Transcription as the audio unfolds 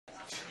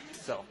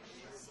So.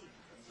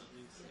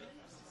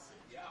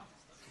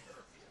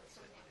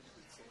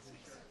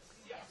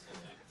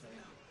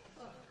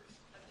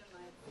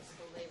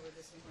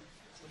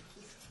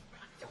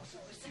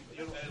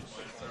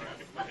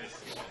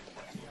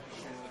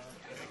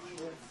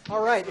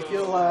 All right, if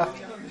you'll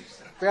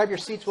grab your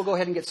seats, we'll go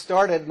ahead and get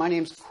started. My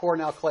name's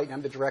Cornell Clayton.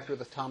 I'm the director of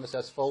the Thomas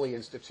S. Foley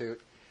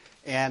Institute.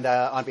 And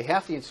on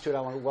behalf of the Institute,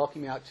 I want to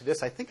welcome you out to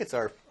this. I think it's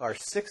our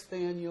sixth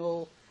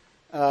annual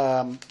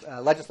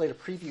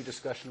legislative preview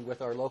discussion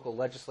with our local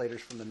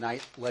legislators from the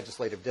 9th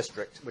Legislative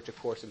District, which, of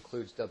course,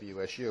 includes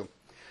WSU.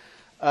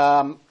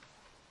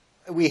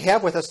 We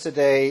have with us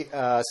today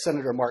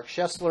Senator Mark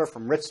Schoesler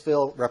from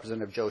Ritzville,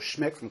 Representative Joe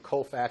Schmick from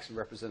Colfax, and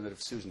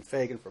Representative Susan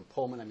Fagan from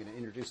Pullman. I'm going to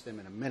introduce them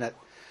in a minute.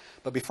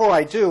 But before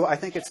I do, I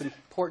think it's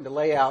important to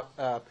lay out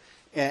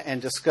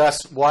and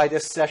discuss why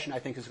this session, I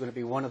think, is going to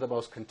be one of the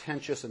most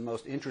contentious and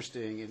most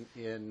interesting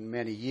in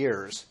many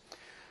years.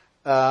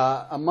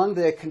 Among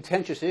the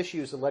contentious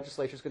issues the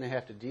legislature is going to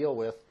have to deal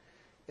with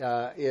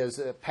is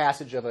a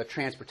passage of a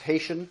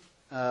transportation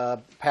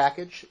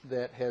package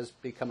that has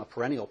become a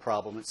perennial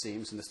problem, it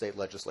seems, in the state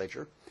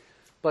legislature,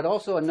 but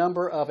also a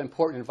number of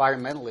important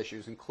environmental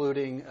issues,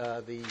 including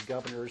the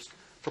governor's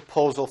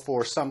proposal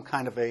for some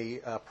kind of a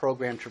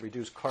program to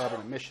reduce carbon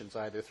emissions,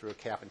 either through a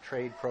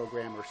cap-and-trade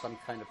program or some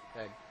kind of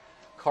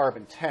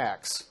carbon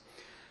tax.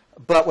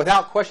 But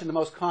without question, the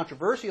most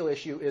controversial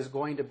issue is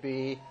going to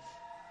be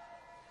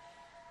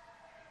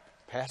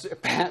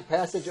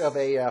passage of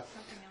a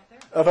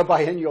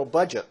biennial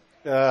budget.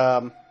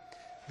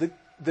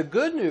 The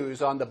good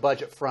news on the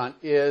budget front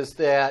is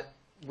that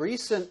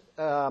recent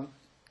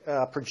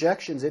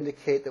projections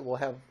indicate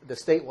that the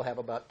state will have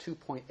about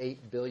 $2.8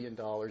 billion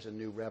in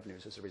new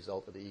revenues as a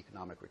result of the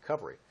economic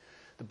recovery.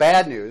 The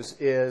bad news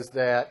is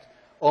that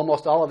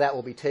almost all of that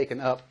will be taken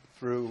up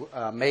through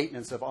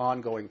maintenance of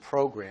ongoing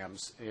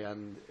programs,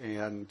 and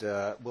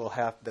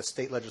the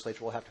state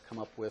legislature will have to come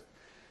up with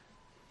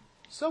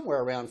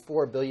somewhere around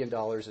 $4 billion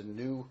in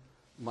new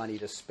money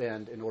to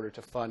spend in order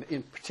to fund,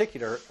 in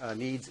particular,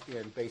 needs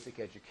in basic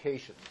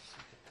education.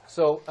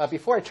 So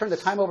before I turn the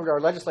time over to our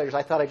legislators,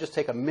 I thought I'd just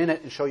take a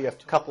minute and show you a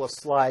couple of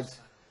slides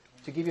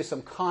to give you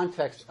some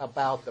context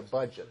about the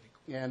budget.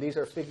 And these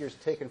are figures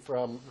taken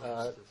from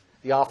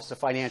the Office of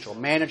Financial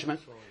Management.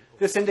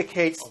 This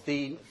indicates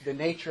the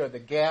nature of the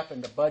gap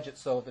in the budget.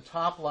 So the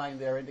top line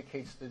there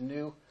indicates the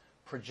new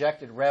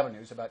projected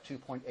revenues, about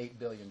 $2.8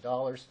 billion.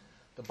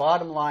 The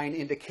bottom line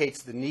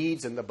indicates the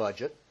needs in the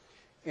budget.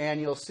 And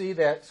you'll see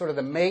that sort of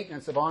the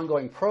maintenance of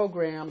ongoing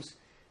programs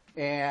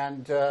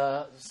and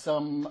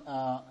some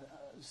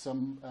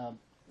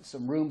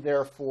room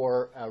there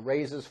for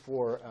raises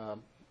for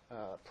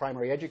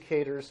primary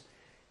educators,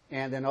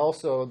 and then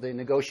also the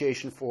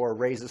negotiation for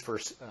raises for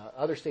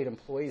other state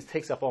employees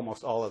takes up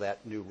almost all of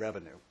that new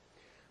revenue.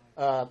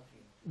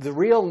 The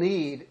real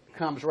need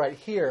comes right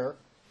here.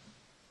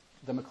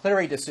 The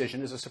McCleary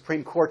decision is a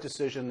Supreme Court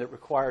decision that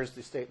requires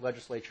the state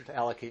legislature to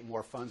allocate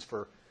more funds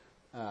for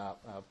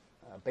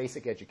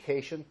basic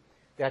education.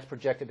 That's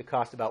projected to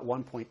cost about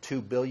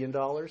 $1.2 billion.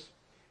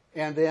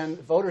 And then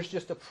voters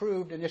just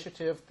approved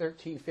Initiative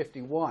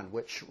 1351,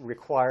 which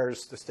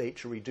requires the state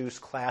to reduce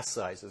class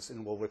sizes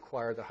and will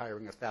require the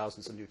hiring of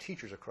thousands of new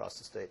teachers across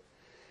the state.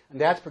 And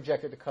that's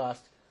projected to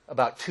cost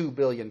about $2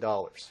 billion.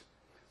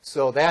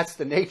 So that's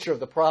the nature of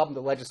the problem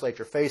the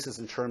legislature faces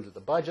in terms of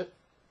the budget.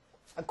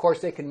 Of course,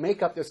 they can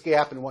make up this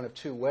gap in one of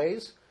two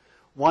ways.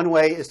 One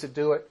way is to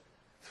do it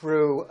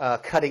through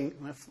cutting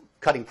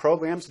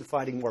programs and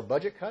finding more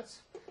budget cuts.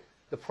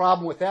 The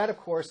problem with that, of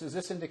course, is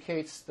this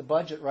indicates the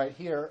budget right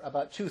here.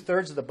 About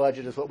 2/3 of the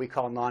budget is what we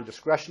call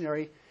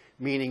non-discretionary,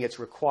 meaning it's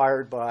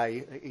required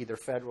by either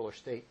federal or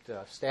state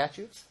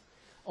statutes.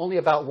 Only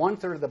about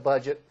 1/3 of the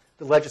budget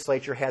the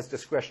legislature has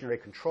discretionary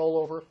control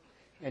over,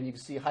 and you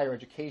can see higher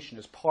education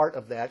is part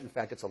of that. In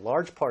fact, it's a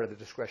large part of the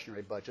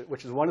discretionary budget,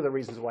 which is one of the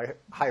reasons why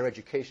higher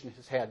education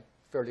has had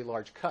fairly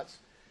large cuts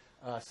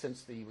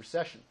since the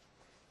recession.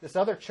 This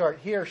other chart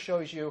here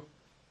shows you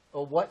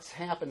what's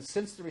happened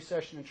since the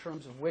recession in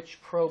terms of which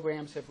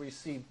programs have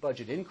received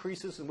budget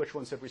increases and which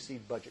ones have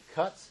received budget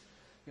cuts.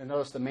 You'll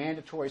notice the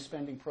mandatory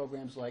spending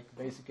programs like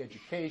basic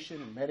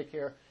education and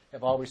Medicare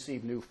have all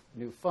received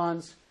new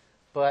funds.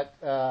 But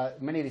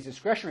many of these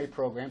discretionary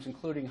programs,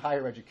 including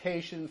higher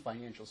education,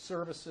 financial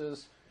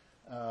services,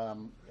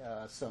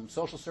 some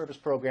social service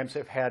programs,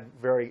 have had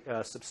very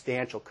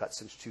substantial cuts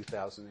since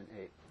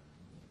 2008.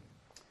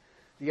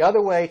 The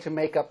other way to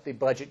make up the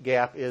budget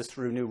gap is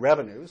through new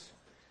revenues.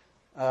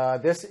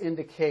 This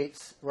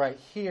indicates right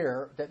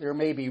here that there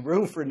may be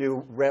room for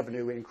new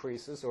revenue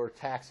increases or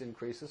tax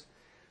increases.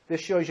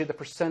 This shows you the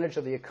percentage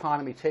of the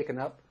economy taken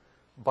up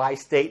by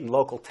state and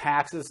local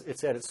taxes.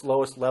 It's at its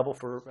lowest level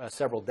for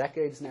several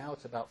decades now.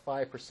 It's about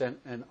 5%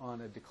 and on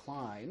a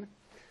decline.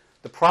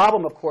 The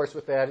problem, of course,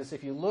 with that is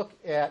if you look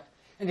at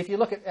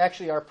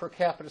actually our per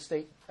capita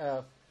state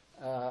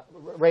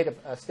rate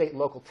of state and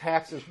local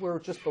taxes, we're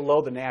just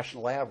below the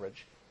national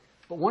average.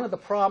 But one of the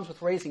problems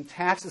with raising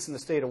taxes in the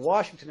state of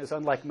Washington is,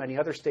 unlike many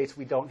other states,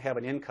 we don't have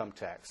an income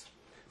tax.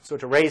 So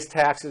to raise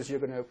taxes, you're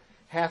going to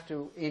have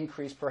to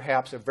increase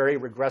perhaps a very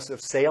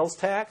regressive sales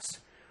tax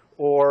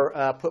or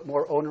put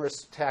more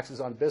onerous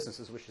taxes on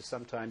businesses, which is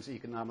sometimes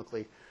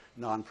economically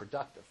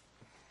non-productive.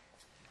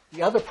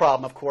 The other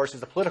problem, of course,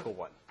 is a political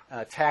one.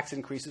 Tax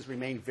increases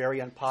remain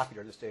very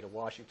unpopular in the state of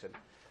Washington.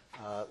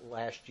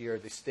 Last year,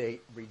 the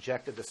state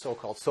rejected the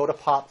so-called soda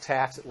pop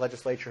tax that the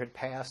legislature had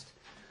passed.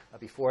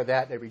 Before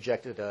that, they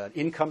rejected an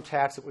income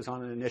tax that was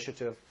on an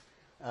initiative,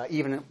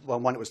 even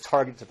one that was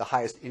targeted to the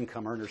highest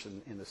income earners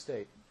in the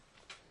state.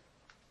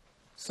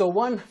 So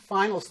one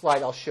final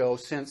slide I'll show,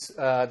 since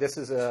this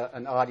is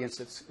an audience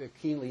that's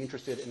keenly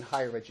interested in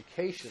higher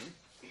education.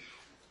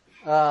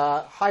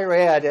 Higher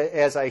ed,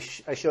 as I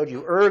showed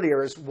you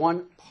earlier, is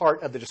one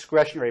part of the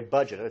discretionary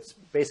budget. It's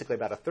basically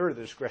about a third of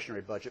the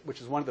discretionary budget,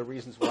 which is one of the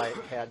reasons why it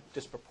had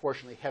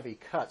disproportionately heavy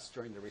cuts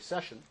during the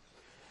recession.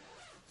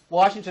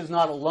 Washington's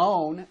not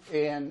alone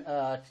in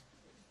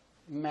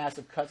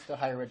massive cuts to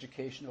higher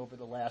education over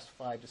the last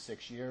 5 to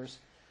 6 years.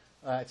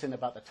 It's in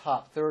about the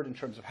top third in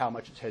terms of how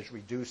much it has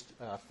reduced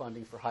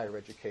funding for higher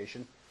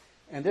education.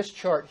 And this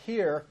chart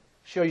here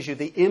shows you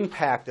the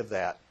impact of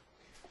that.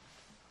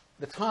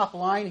 The top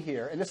line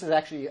here, and this is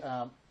actually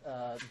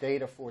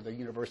data for the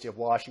University of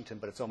Washington,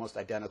 but it's almost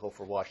identical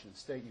for Washington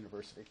State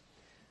University.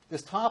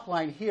 This top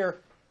line here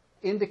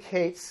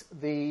indicates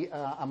the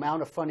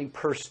amount of funding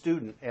per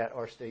student at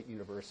our state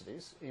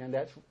universities, and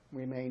that's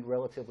remained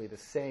relatively the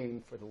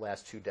same for the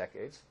last 2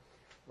 decades,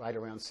 right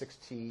around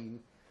 $16,500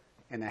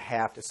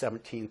 to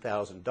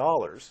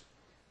 $17,000.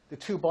 The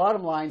two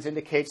bottom lines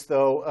indicates,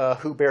 though,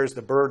 who bears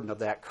the burden of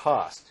that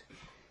cost.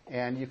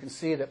 And you can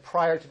see that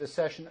prior to the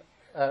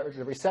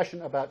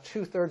recession, about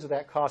 2/3 of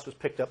that cost was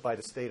picked up by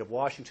the state of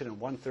Washington and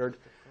 1/3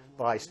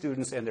 by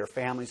students and their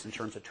families in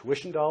terms of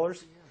tuition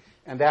dollars.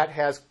 And that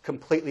has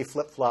completely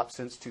flip-flopped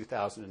since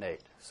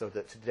 2008, so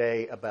that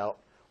today about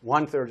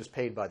 1/3 is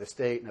paid by the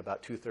state and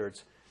about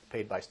 2/3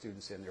 paid by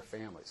students and their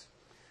families.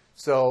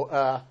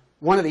 So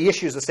one of the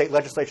issues the state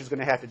legislature is going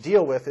to have to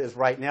deal with is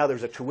right now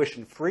there's a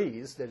tuition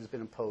freeze that has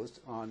been imposed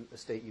on the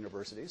state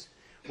universities.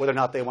 Whether or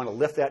not they want to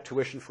lift that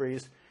tuition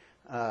freeze,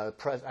 I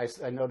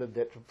noted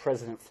that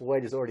President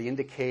Floyd has already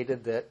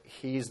indicated that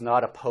he's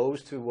not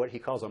opposed to what he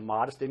calls a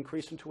modest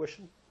increase in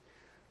tuition.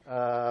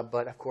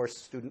 But, of course,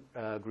 student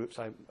groups,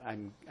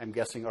 I'm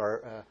guessing,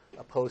 are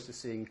opposed to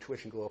seeing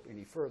tuition go up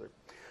any further.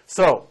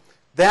 So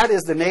that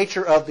is the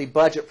nature of the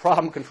budget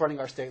problem confronting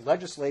our state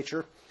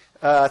legislature.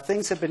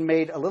 Things have been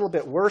made a little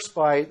bit worse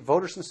by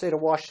voters in the state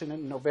of Washington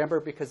in November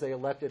because they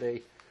elected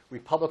a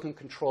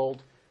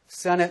Republican-controlled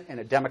Senate and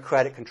a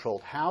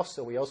Democratic-controlled House.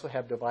 So we also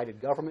have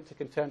divided government to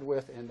contend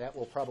with, and that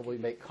will probably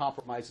make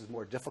compromises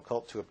more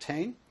difficult to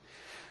obtain.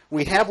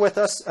 We have with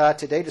us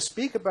today to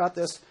speak about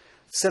this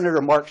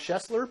Senator Mark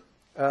Schoesler.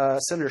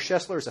 Senator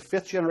Schoesler is a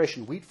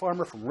fifth-generation wheat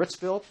farmer from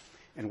Ritzville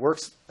and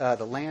works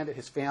the land that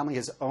his family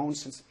has owned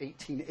since the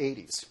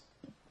 1880s.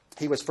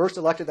 He was first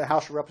elected to the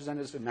House of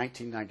Representatives in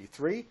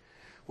 1993,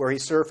 where he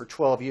served for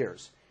 12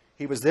 years.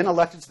 He was then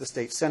elected to the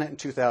state Senate in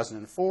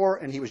 2004,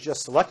 and he was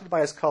just selected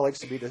by his colleagues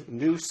to be the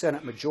new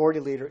Senate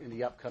Majority Leader in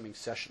the upcoming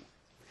session.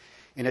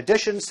 In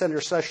addition, Senator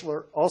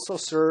Schoesler also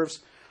serves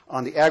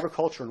on the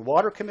Agriculture and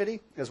Water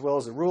Committee, as well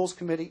as the Rules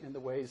Committee and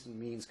the Ways and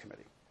Means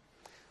Committee.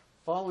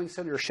 Following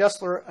Senator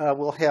Schoesler,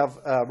 we'll have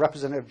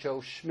Representative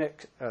Joe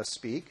Schmick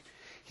speak.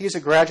 He is a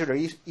graduate of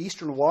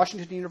Eastern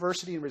Washington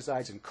University and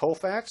resides in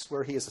Colfax,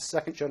 where he is a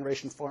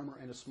second-generation farmer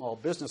and a small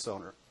business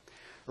owner.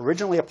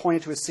 Originally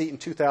appointed to his seat in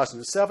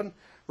 2007,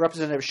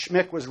 Representative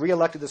Schmick was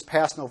reelected this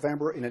past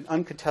November in an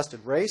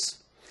uncontested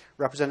race.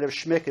 Representative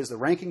Schmick is the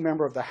ranking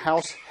member of the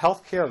House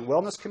Health Care and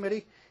Wellness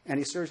Committee, and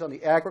he serves on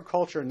the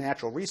Agriculture and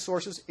Natural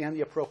Resources and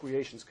the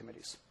Appropriations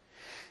Committees.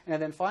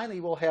 And then finally,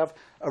 we'll have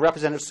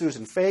Representative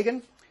Susan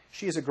Fagan.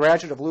 She is a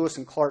graduate of Lewis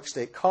and Clark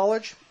State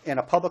College and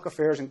a public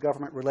affairs and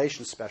government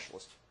relations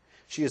specialist.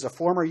 She is a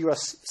former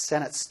U.S.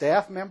 Senate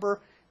staff member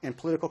and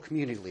political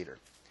community leader.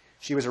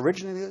 She was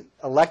originally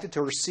elected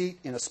to her seat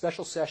in a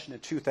special session in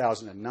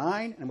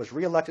 2009 and was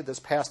reelected this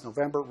past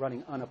November,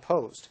 running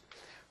unopposed.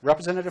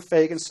 Representative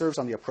Fagan serves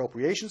on the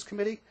Appropriations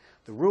Committee,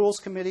 the Rules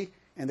Committee,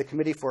 and the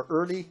Committee for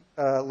Early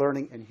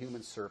Learning and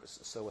Human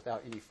Services. So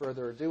without any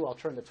further ado, I'll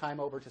turn the time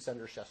over to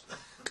Senator Schoesler.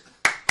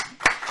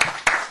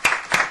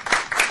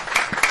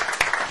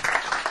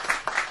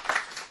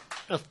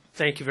 Well,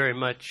 thank you very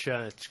much.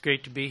 It's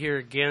great to be here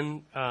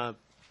again.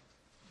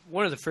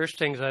 One of the first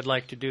things I'd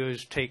like to do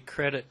is take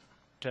credit,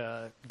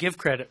 give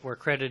credit where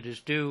credit is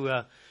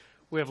due.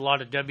 We have a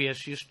lot of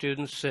WSU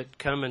students that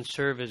come and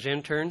serve as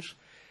interns.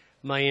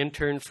 My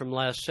intern from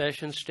last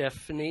session,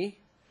 Stephanie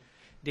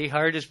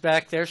DeHart, is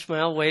back there.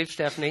 Smile, wave,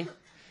 Stephanie.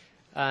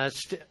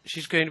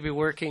 She's going to be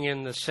working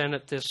in the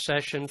Senate this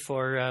session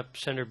for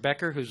Senator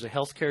Becker, who's the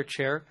health care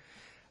chair.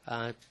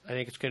 I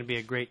think it's going to be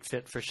a great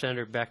fit for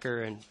Senator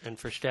Becker and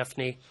for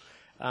Stephanie.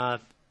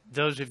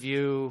 Those of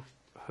you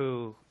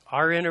who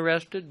are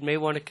interested may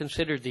want to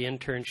consider the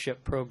internship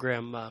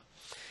program.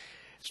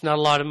 It's not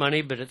a lot of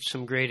money, but it's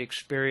some great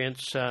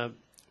experience,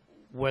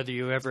 whether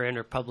you ever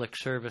enter public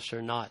service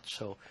or not.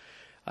 So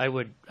I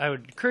would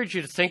encourage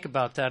you to think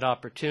about that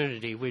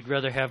opportunity. We'd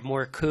rather have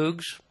more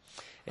Cougs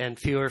and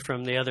fewer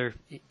from the other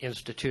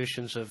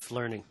institutions of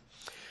learning.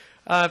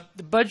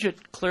 The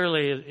budget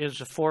clearly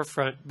is a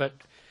forefront, but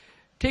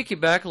take you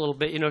back a little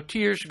bit. 2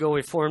 years ago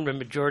we formed a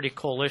majority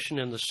coalition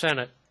in the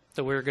Senate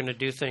that we were going to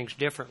do things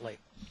differently.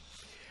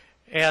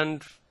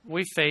 And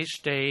we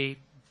faced a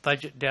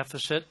budget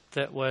deficit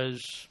that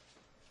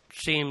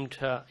seemed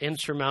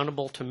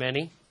insurmountable to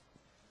many.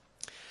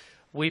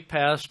 We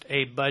passed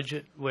a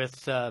budget with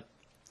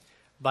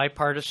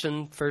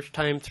bipartisan first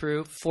time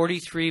through,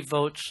 43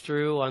 votes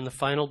through on the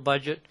final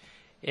budget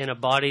in a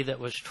body that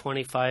was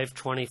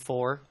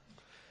 25-24.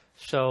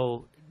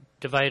 So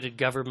divided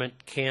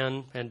government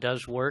can and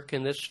does work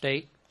in this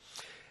state.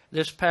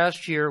 This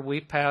past year, we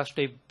passed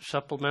a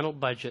supplemental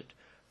budget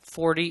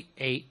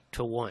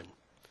 48-1.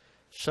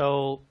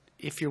 So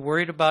if you're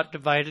worried about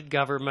divided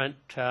government,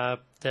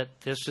 that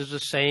this is the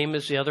same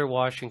as the other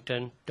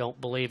Washington,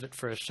 don't believe it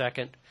for a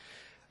second.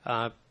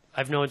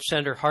 I've known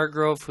Senator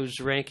Hargrove, who's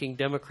the ranking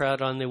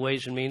Democrat on the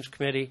Ways and Means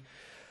Committee,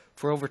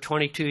 for over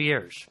 22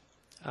 years.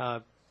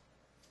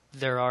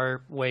 There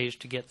are ways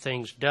to get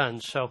things done.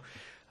 So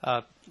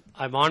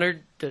I'm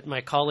honored that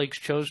my colleagues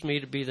chose me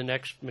to be the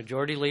next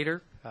majority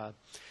leader.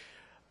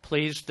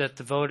 Pleased that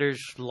the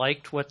voters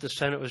liked what the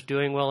Senate was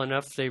doing well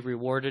enough. They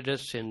rewarded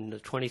us in the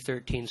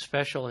 2013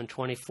 special and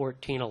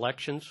 2014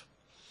 elections.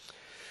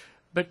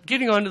 But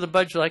getting on to the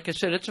budget, like I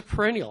said, it's a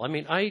perennial. I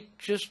mean, I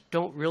just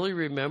don't really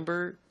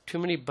remember too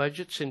many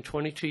budgets in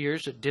 22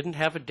 years that didn't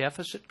have a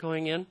deficit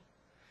going in.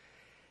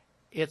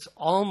 It's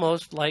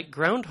almost like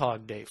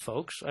Groundhog Day,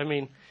 folks. I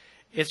mean,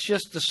 it's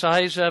just the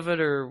size of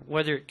it or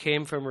whether it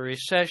came from a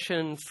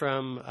recession,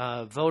 from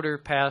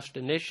voter-passed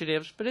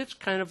initiatives, but it's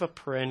kind of a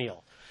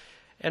perennial.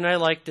 And I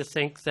like to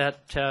think that,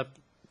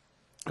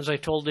 as I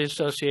told the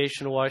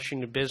Association of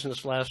Washington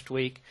Business last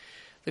week,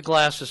 the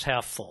glass is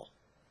half full.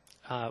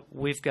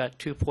 We've got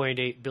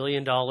 $2.8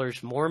 billion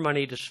more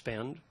money to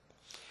spend.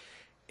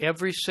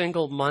 Every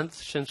single month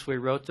since we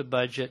wrote the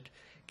budget,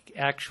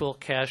 actual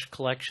cash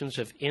collections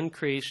have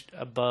increased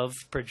above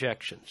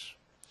projections.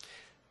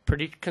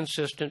 Pretty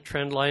consistent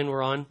trend line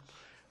we're on.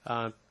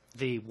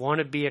 The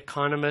wannabe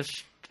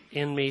economist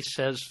in me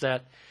says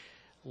that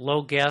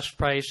low gas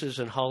prices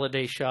and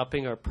holiday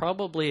shopping are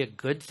probably a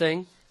good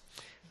thing.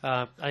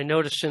 I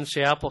noticed since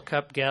the Apple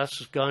Cup gas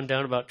has gone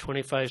down about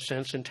 25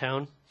 cents in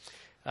town.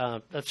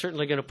 That's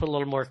certainly going to put a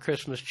little more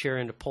Christmas cheer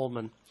into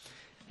Pullman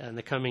in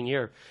the coming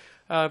year.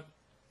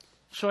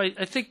 So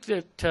I think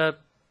that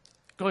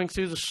going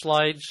through the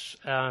slides,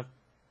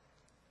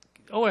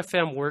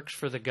 OFM works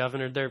for the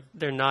governor.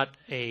 They're not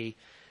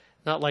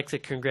like the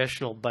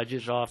Congressional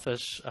Budget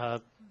Office.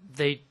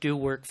 They do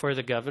work for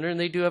the governor, and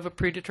they do have a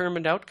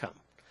predetermined outcome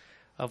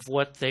of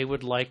what they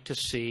would like to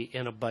see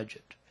in a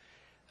budget,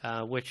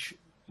 which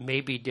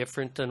may be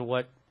different than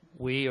what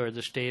we or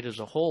the state as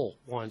a whole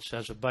wants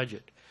as a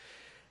budget.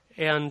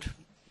 And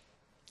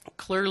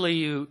clearly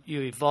you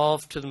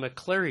evolved to the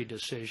McCleary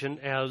decision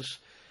as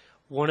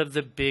one of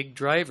the big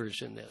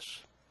drivers in this.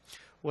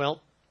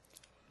 Well,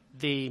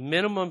 the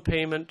minimum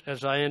payment,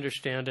 as I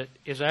understand it,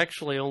 is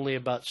actually only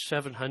about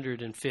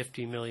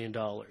 $750 million.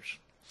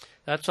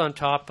 That's on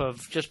top of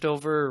just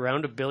over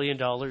around $1 billion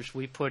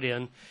we put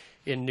in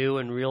new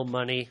and real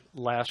money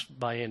last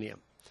biennium.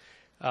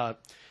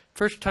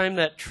 First time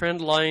that trend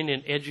line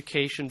in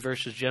education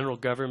versus general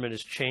government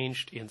has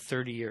changed in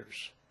 30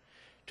 years.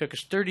 It took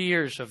us 30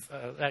 years of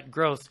that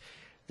growth.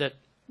 That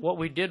what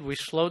we did, we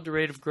slowed the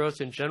rate of growth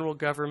in general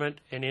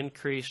government and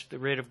increased the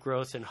rate of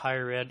growth in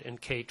higher ed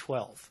and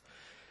K-12.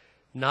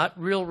 Not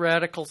real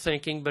radical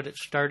thinking, but it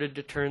started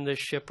to turn this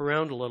ship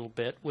around a little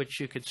bit, which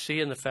you could see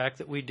in the fact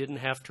that we didn't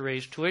have to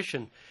raise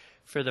tuition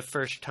for the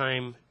first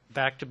time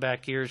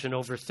back-to-back years in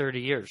over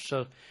 30 years.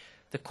 So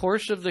the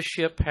course of the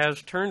ship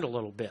has turned a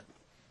little bit.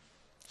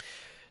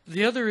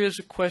 The other is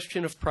a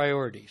question of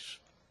priorities.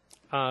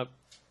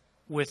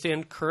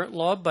 Within current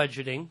law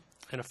budgeting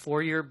and a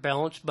 4-year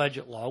balanced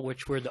budget law,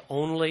 which we're the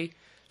only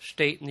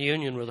state in the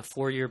union with a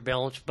 4-year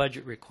balanced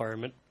budget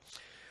requirement,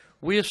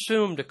 we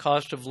assumed a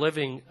cost of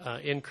living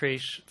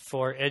increase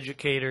for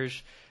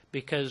educators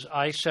because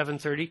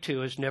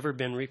I-732 has never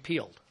been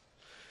repealed.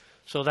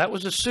 So that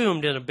was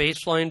assumed in a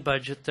baseline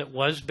budget that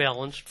was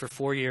balanced for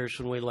 4 years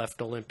when we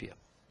left Olympia.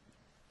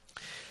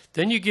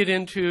 Then you get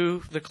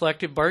into the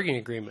collective bargaining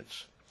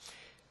agreements.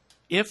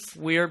 If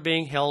we are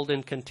being held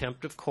in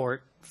contempt of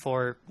court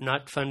for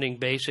not funding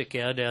basic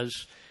ed as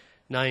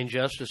 9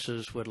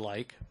 justices would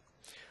like,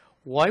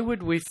 why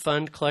would we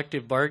fund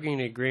collective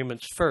bargaining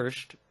agreements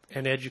first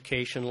and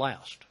education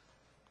last?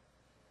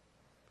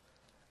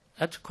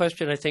 That's a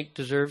question I think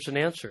deserves an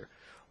answer.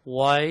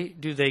 Why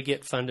do they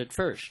get funded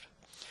first?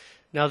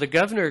 Now, the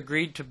governor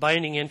agreed to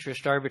binding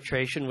interest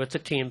arbitration with the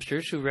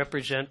Teamsters, who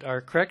represent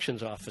our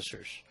corrections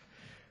officers.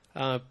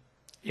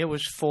 It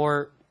was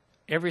for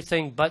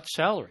everything but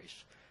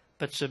salaries,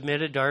 but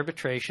submitted to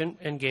arbitration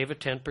and gave a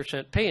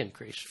 10% pay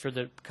increase for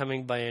the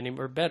coming biennium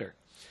or better.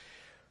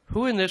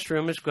 Who in this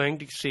room is going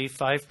to see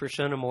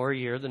 5% or more a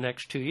year the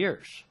next 2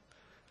 years?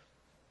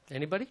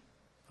 Anybody?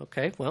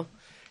 Okay, well,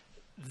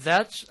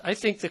 I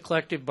think the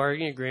collective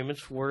bargaining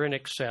agreements were in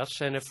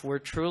excess, and if we're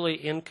truly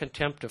in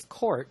contempt of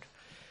court,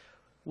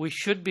 we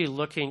should be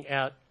looking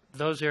at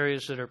those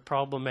areas that are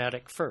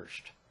problematic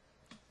first.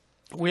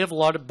 We have a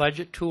lot of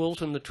budget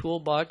tools in the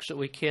toolbox that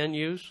we can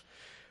use.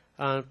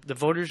 The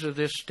voters of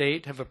this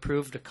state have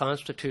approved a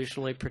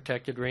constitutionally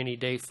protected rainy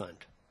day fund.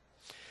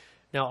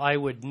 Now, I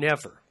would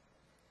never,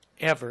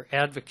 ever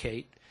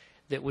advocate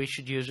that we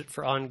should use it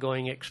for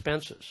ongoing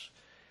expenses.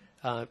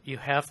 You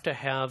have to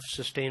have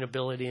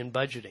sustainability in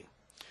budgeting.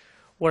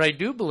 What I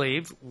do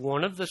believe,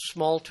 one of the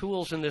small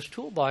tools in this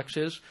toolbox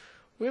is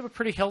we have a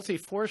pretty healthy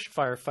forest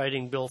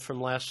firefighting bill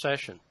from last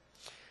session.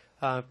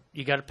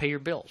 You got to pay your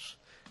bills.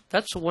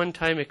 That's a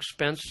one-time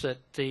expense that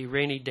the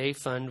rainy day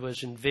fund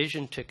was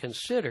envisioned to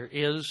consider,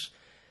 is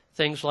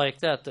things like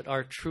that that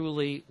are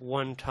truly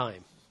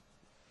one-time.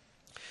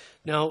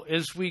 Now,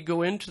 as we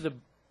go into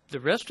the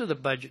rest of the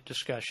budget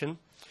discussion,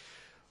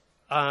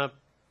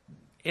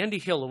 Andy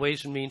Hill, the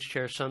Ways and Means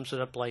Chair, sums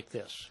it up like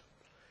this.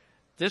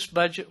 This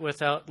budget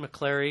without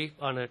McClary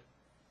on a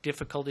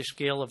difficulty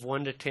scale of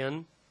 1 to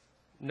 10,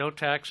 no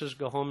taxes,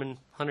 go home in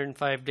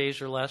 105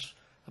 days or less,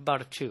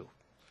 about a 2.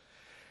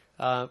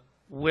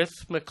 With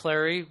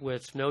McClary,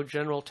 with no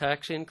general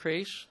tax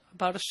increase,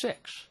 about a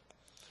 6.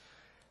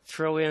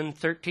 Throw in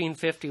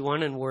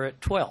 1351 and we're at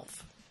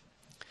 12.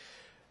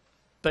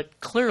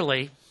 But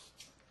clearly,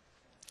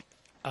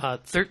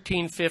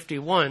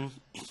 1351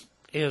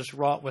 is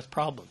wrought with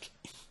problems.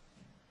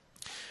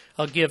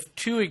 I'll give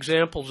 2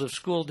 examples of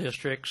school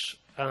districts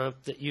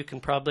that you can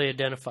probably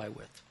identify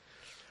with.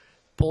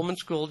 Pullman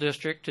School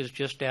District has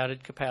just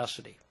added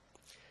capacity.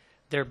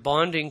 Their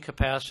bonding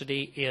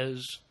capacity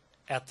is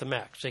at the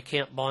max. They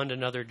can't bond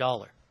another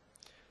dollar.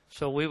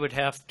 So we would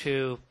have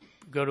to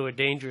go to a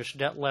dangerous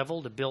debt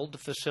level to build the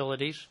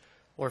facilities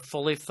or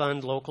fully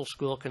fund local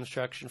school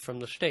construction from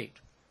the state.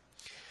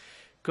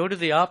 Go to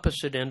the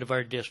opposite end of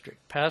our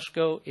district.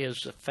 Pasco is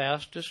the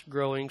fastest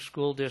growing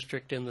school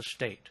district in the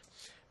state.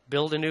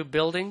 Build a new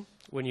building,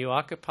 when you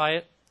occupy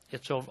it,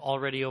 it's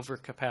already over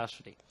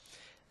capacity.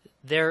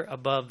 They're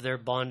above their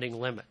bonding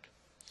limit.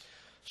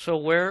 So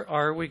where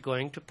are we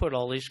going to put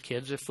all these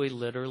kids if we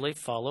literally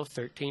follow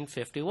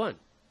 1351?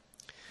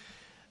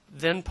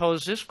 Then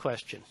pose this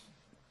question.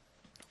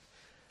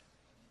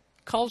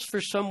 Calls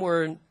for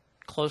somewhere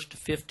close to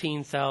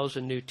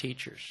 15,000 new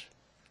teachers.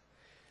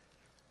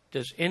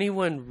 Does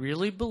anyone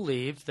really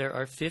believe there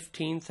are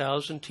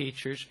 15,000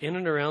 teachers in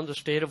and around the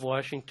state of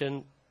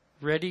Washington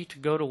ready to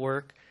go to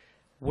work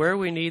where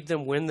we need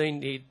them, when they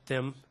need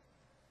them,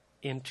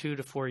 in 2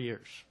 to 4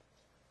 years?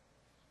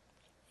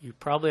 You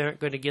probably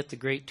aren't going to get the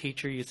great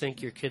teacher you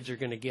think your kids are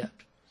going to get.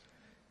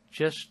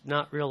 Just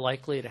not real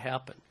likely to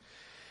happen.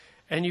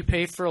 And you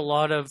pay for a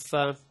lot of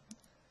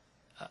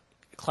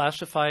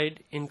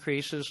classified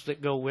increases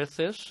that go with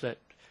this, that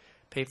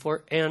pay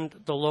for, and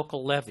the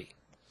local levy.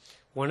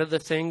 One of the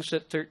things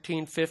that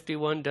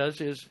 1351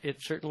 does is it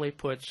certainly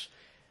puts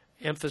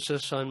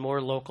emphasis on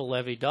more local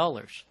levy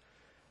dollars.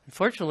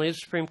 Unfortunately, the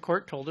Supreme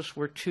Court told us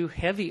we're too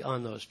heavy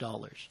on those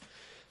dollars.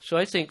 So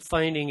I think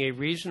finding a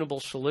reasonable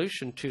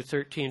solution to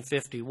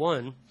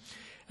 1351,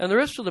 and the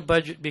rest of the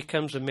budget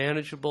becomes a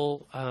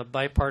manageable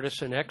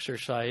bipartisan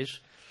exercise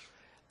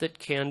that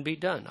can be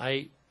done.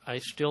 I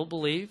still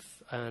believe,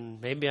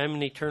 and maybe I'm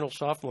an eternal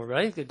sophomore, but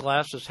I think the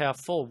glass is half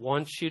full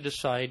once you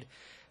decide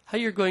how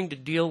you're going to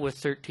deal with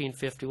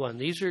 1351.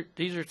 These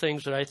are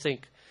things that I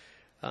think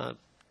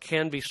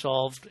can be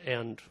solved,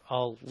 and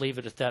I'll leave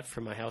it at that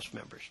for my House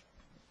members.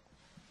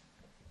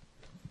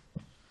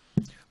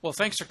 Well,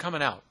 thanks for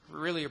coming out.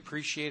 Really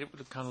appreciate it.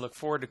 We kind of look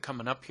forward to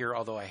coming up here,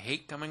 although I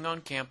hate coming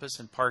on campus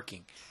and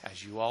parking,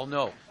 as you all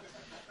know.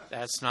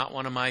 That's not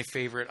one of my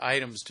favorite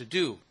items to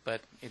do,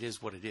 but it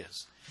is what it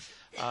is.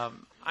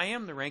 I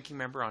am the ranking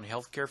member on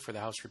health care for the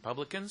House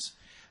Republicans,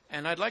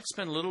 and I'd like to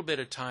spend a little bit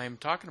of time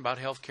talking about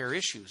health care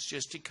issues,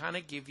 just to kind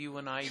of give you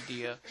an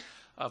idea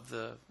of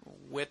the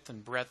width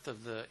and breadth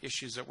of the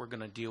issues that we're going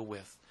to deal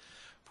with.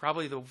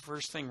 Probably the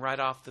first thing right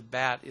off the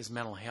bat is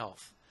mental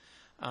health.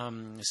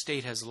 The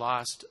state has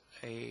lost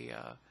a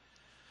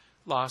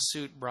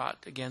lawsuit brought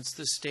against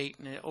the state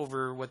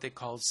over what they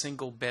call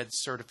single bed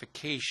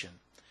certification.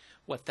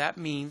 What that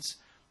means,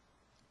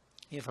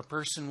 if a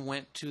person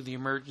went to the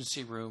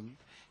emergency room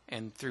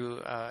and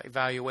through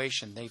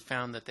evaluation they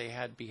found that they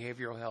had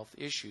behavioral health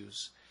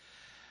issues,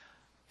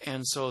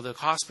 and so the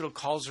hospital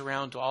calls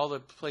around to all the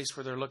places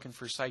where they're looking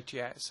for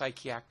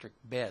psychiatric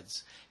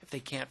beds. If they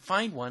can't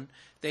find one,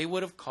 they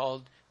would have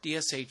called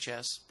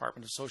DSHS,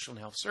 Department of Social and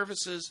Health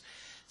Services,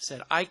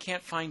 said, I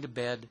can't find a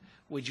bed,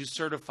 would you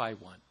certify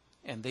one?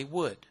 And they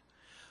would.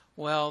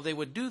 Well, they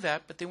would do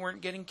that, but they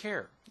weren't getting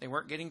care. They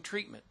weren't getting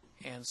treatment.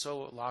 And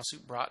so a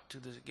lawsuit brought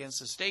against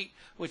the state,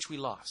 which we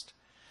lost.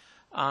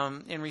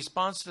 In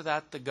response to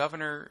that, the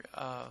governor,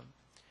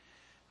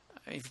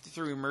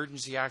 through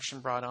emergency action,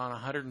 brought on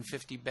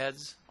 150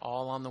 beds,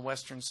 all on the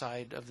western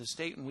side of the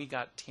state, and we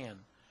got 10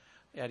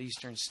 at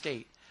Eastern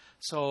State.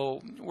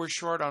 So we're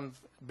short on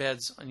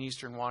beds in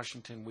Eastern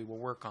Washington. We will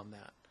work on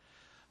that.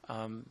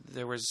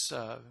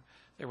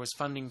 There There was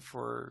funding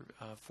for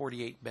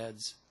 48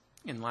 beds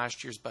in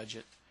last year's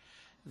budget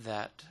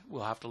that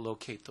we'll have to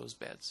locate those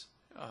beds.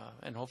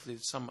 And hopefully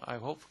I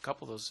hope a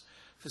couple of those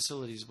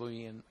facilities will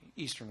be in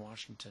eastern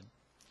Washington.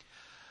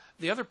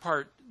 The other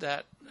part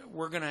that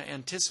we're going to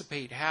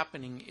anticipate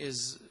happening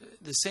is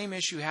the same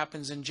issue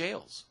happens in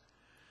jails.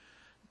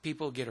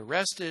 People get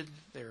arrested,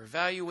 they're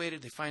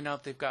evaluated, they find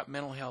out they've got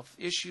mental health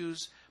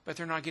issues, but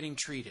they're not getting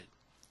treated.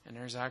 And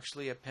there's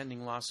actually a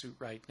pending lawsuit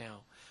right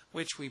now,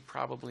 which we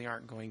probably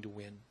aren't going to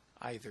win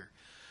either.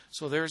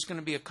 So there's going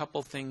to be a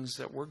couple things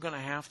that we're going to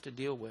have to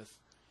deal with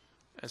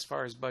as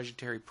far as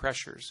budgetary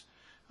pressures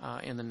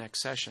in the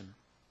next session.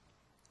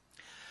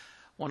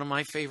 One of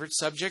my favorite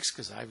subjects,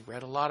 because I've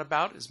read a lot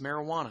about, is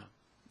marijuana.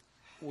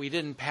 We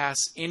didn't pass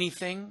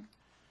anything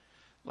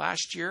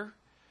last year.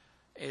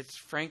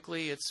 It's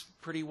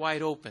pretty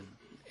wide open,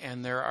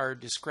 and there are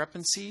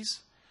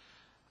discrepancies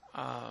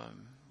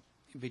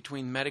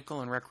between medical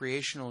and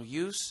recreational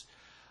use.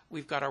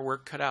 We've got our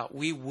work cut out.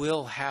 We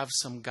will have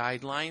some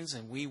guidelines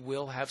and we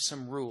will have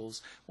some rules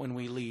when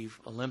we leave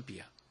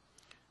Olympia.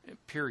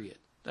 Period.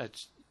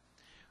 That's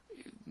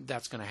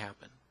going to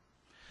happen.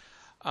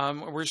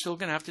 We're still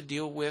going to have to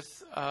deal with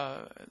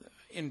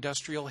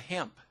industrial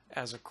hemp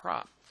as a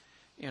crop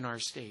in our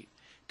state.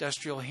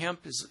 Industrial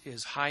hemp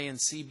is high in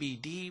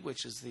CBD,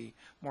 which is the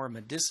more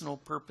medicinal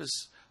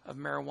purpose of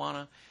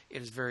marijuana.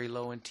 It is very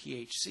low in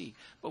THC.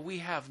 But we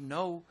have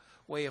no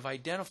way of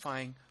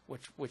identifying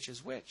which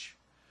is which.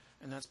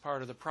 And that's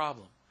part of the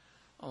problem.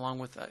 Along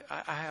with,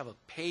 I have a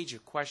page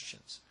of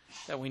questions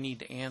that we need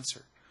to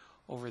answer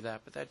over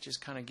that, but that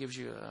just kind of gives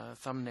you a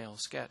thumbnail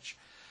sketch.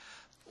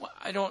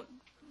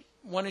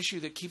 One issue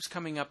that keeps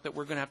coming up that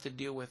we're going to have to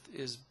deal with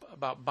is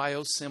about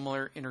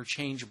biosimilar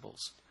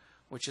interchangeables,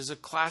 which is a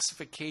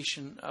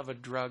classification of a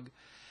drug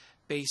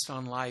based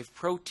on live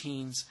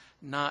proteins,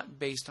 not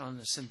based on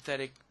the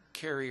synthetic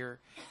carrier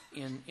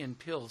in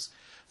pills.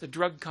 The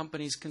drug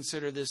companies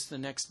consider this the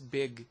next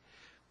big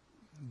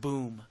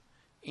boom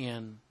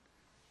in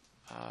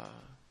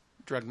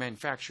drug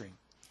manufacturing.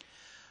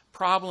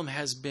 Problem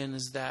has been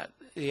is that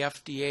the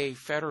FDA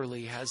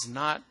federally has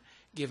not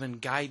given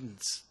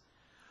guidance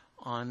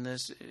on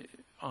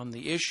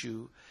the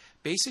issue,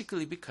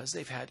 basically because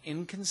they've had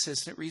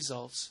inconsistent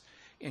results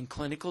in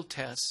clinical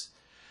tests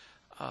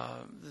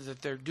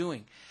that they're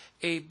doing.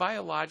 A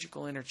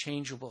biological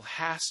interchangeable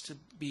has to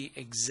be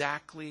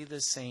exactly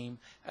the same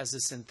as a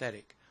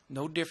synthetic.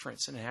 No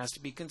difference, and it has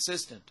to be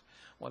consistent.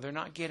 Well, they're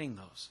not getting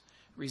those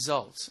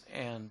results,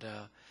 and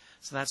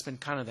so that's been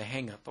kind of the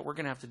hang-up, but we're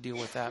going to have to deal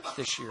with that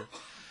this year.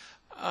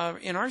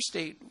 In our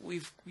state,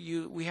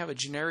 we have a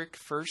generic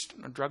first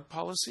drug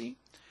policy,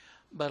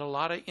 but a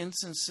lot of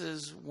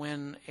instances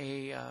when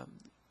a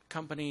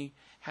company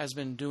has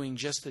been doing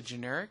just the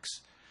generics,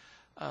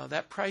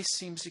 that price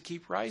seems to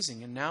keep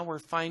rising, and now we're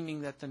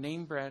finding that the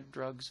name brand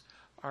drugs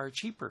are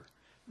cheaper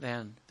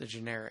than the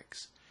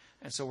generics.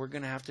 And so we're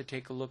going to have to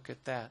take a look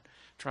at that,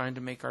 trying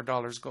to make our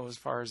dollars go as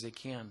far as they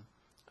can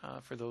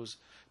for those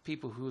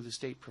people who the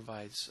state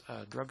provides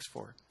drugs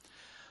for.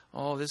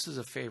 Oh, this is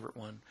a favorite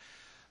one.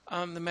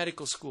 The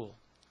medical school,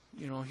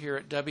 here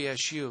at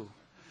WSU.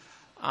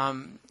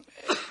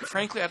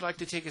 Frankly, I'd like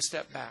to take a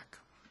step back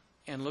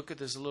and look at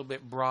this a little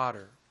bit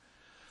broader.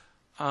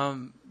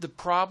 The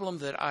problem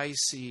that I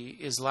see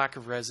is lack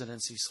of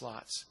residency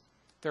slots.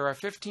 There are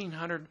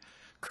 1,500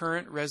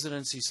 current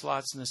residency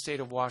slots in the state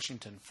of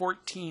Washington,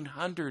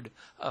 1,400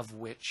 of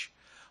which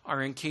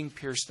are in King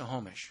Pierce,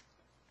 Snohomish.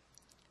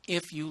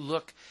 If you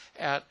look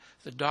at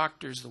the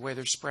doctors, the way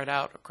they're spread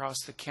out across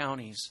the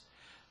counties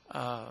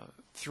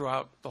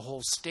throughout the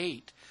whole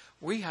state,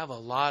 we have a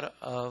lot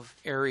of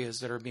areas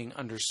that are being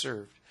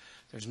underserved.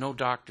 There's no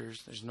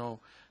doctors, there's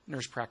no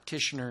nurse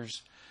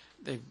practitioners,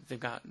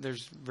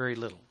 there's very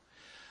little.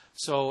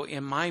 So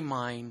in my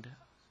mind,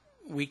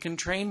 we can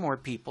train more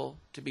people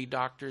to be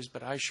doctors,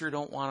 but I sure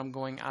don't want them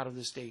going out of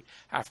the state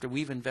after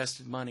we've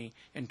invested money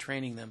in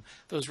training them.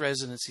 Those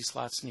residency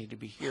slots need to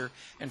be here,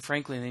 and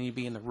frankly, they need to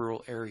be in the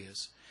rural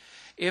areas.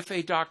 If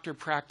a doctor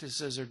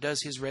practices or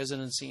does his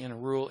residency in a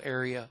rural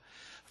area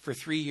for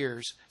 3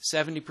 years,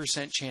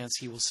 70% chance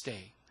he will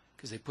stay.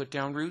 Because they put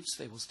down roots,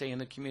 they will stay in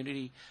the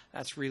community.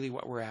 That's really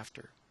what we're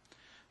after.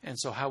 And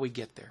so how we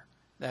get there,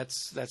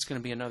 that's going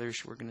to be another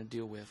issue we're going to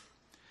deal with.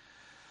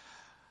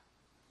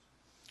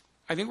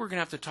 I think we're going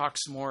to have to talk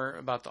some more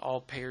about the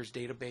All Payers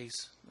database.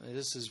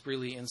 This is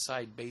really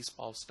inside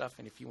baseball stuff,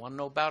 and if you want to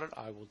know about it,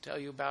 I will tell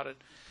you about it.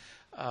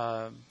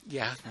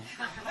 Yeah,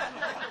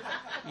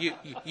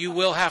 you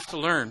will have to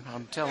learn,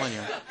 I'm telling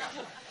you.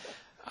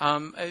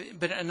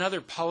 But another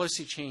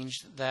policy change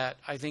that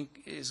I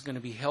think is going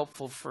to be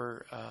helpful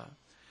for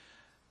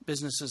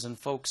businesses and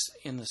folks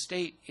in the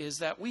state is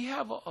that we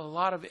have a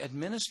lot of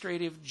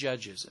administrative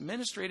judges.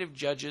 Administrative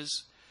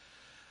judges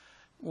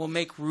will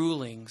make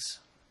rulings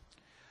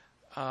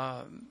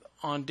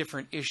on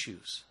different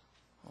issues.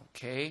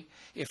 Okay?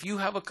 If you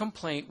have a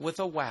complaint with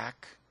a WAC,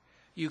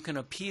 you can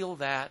appeal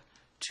that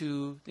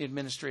to the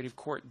administrative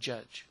court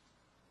judge.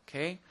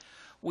 Okay?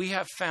 We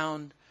have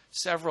found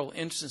several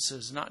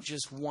instances, not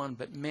just one,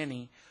 but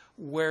many,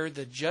 where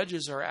the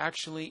judges are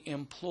actually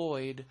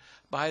employed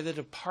by the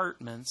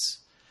departments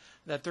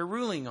that they're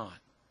ruling on.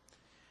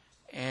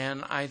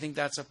 And I think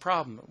that's a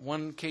problem.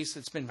 One case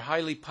that's been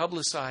highly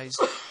publicized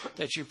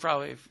that you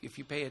probably, if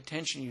you pay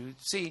attention, you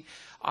see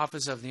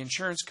Office of the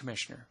Insurance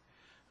Commissioner,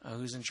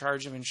 who's in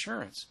charge of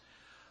insurance.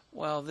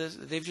 Well,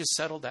 they've just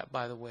settled that,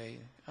 by the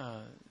way.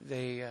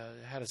 They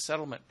had a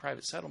settlement,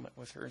 private settlement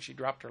with her, and she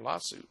dropped her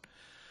lawsuit.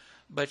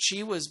 But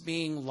she was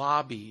being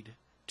lobbied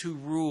to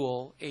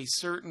rule a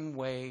certain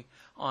way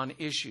on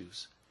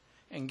issues.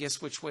 And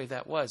guess which way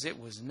that was? It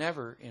was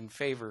never in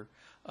favor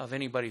of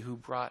anybody who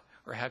brought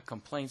or had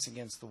complaints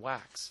against the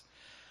WACs.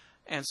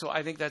 And so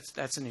I think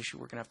that's an issue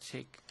we're going to have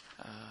to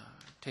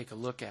take a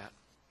look at.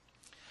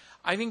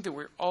 I think that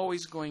we're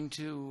always going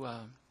to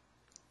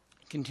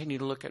continue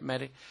to look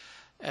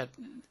at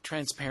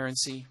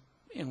transparency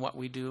in what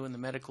we do in the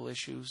medical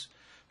issues,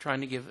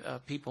 trying to give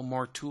people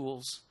more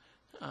tools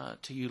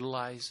to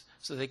utilize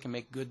so they can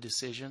make good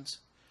decisions.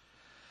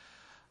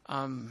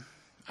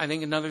 I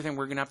think another thing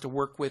we're going to have to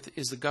work with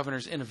is the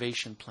governor's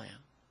innovation plan.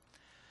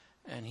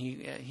 And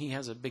he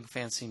has a big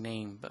fancy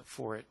name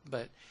for it.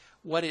 But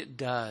what it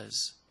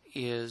does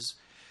is,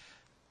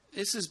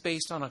 this is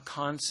based on a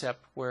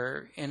concept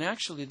where, and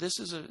actually this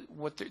is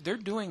what they're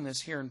doing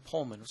this here in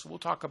Pullman. So we'll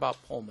talk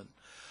about Pullman.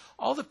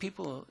 All the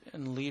people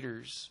and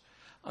leaders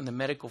on the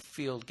medical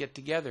field get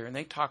together and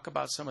they talk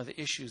about some of the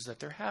issues that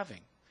they're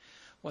having,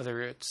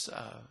 whether it's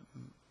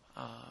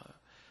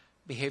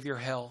behavioral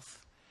health,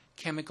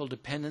 chemical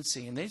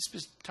dependency, and they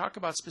talk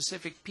about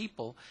specific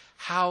people.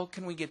 How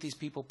can we get these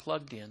people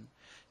plugged in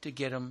to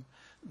get them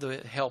the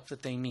help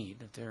that they need,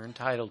 that they're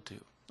entitled to?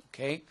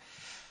 Okay?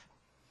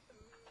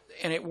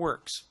 And it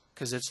works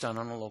because it's done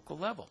on a local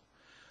level.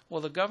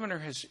 Well, the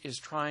governor is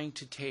trying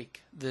to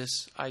take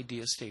this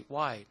idea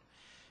statewide.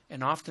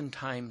 And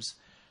oftentimes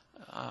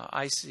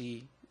I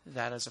see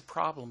that as a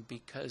problem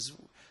because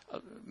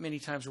many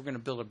times we're going to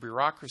build a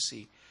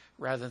bureaucracy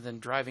rather than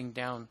driving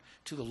down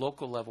to the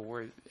local level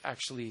where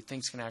actually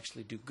things can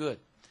actually do good.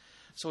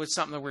 So it's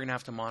something that we're going to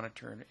have to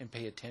monitor and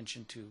pay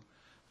attention to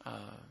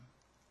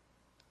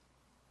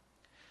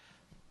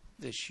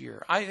this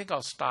year. I think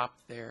I'll stop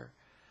there.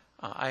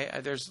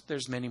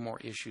 There's many more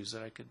issues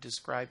that I could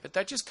describe, but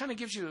that just kind of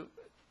gives you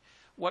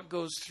what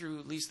goes through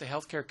at least the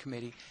Healthcare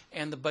Committee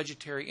and the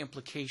budgetary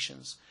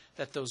implications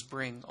that those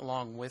bring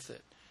along with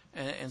it,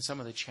 and some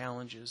of the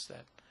challenges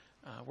that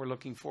we're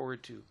looking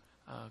forward to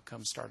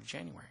come start of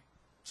January.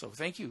 So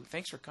thank you.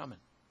 Thanks for coming.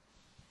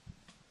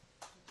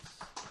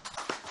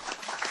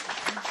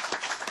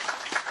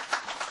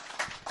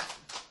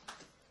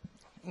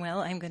 Well,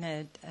 I'm going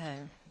to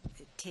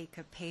take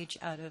a page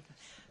out of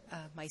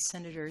my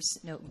senator's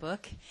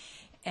notebook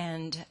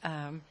and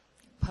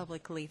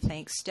publicly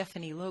thank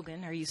Stephanie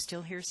Logan. Are you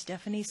still here,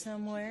 Stephanie,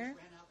 somewhere?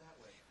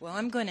 Well,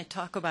 I'm going to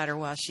talk about her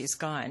while she's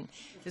gone.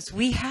 Because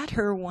we had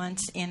her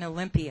once in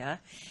Olympia,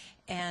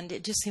 and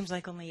it just seems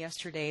like only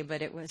yesterday,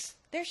 but it was,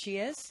 there she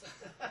is.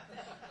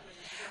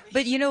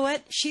 But you know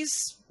what?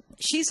 She's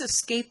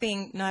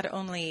escaping not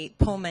only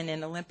Pullman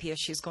and Olympia,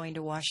 she's going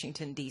to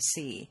Washington,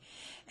 D.C.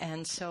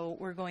 And so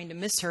we're going to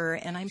miss her,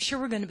 and I'm sure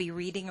we're going to be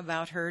reading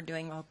about her,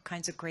 doing all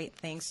kinds of great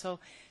things. So,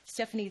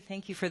 Stephanie,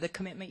 thank you for the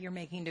commitment you're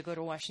making to go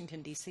to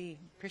Washington, D.C.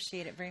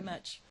 Appreciate it very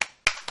much.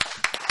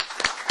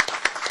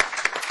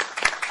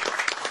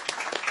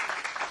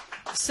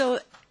 So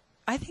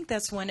I think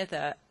that's one of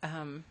the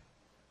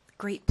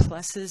great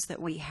pluses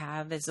that we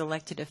have as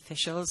elected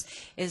officials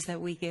is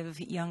that we give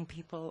young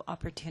people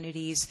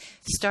opportunities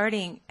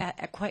starting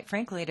at quite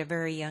frankly, at a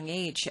very young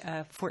age.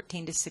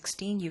 14 to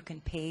 16, you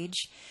can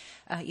page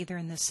either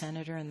in the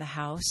Senate or in the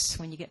House.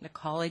 When you get into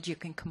college, you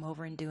can come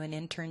over and do an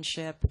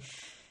internship.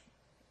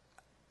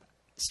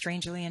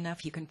 Strangely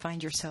enough, you can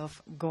find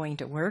yourself going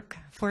to work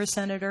for a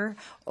senator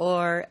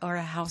or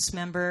a House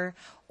member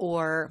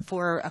or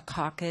for a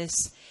caucus.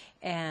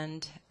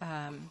 And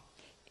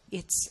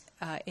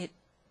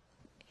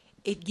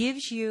it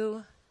gives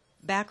you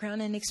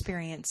background and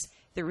experience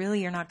that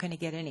really you're not going to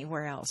get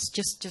anywhere else.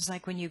 Just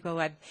like when you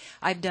go,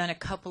 I've done a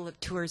couple of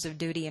tours of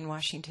duty in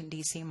Washington,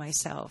 D.C.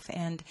 myself,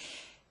 and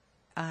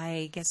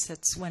I guess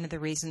that's one of the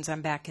reasons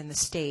I'm back in the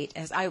state.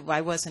 As I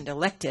wasn't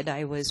elected,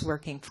 I was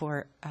working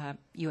for a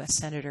U.S.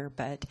 senator,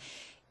 but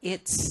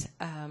it's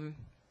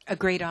a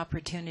great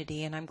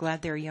opportunity, and I'm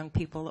glad there are young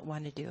people that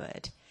want to do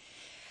it.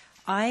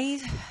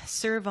 I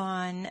serve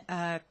on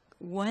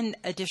one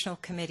additional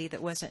committee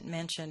that wasn't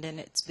mentioned, and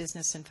it's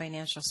Business and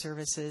Financial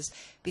Services,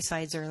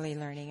 besides early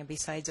learning, and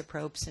besides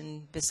APROPS,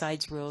 and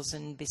besides rules,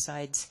 and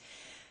besides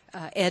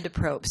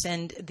ed-APROPS.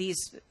 And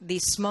these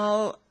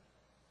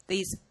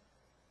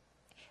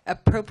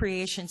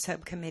appropriation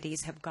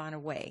subcommittees have gone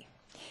away.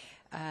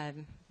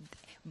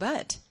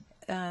 But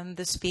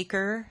the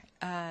Speaker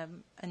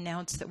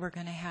announced that we're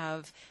going to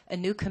have a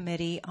new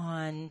committee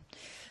on,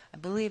 I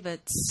believe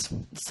it's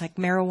like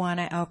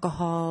marijuana,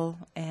 alcohol,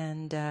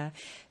 and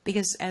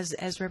because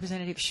as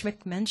Representative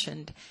Schmick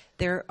mentioned,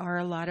 there are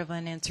a lot of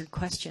unanswered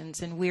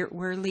questions, and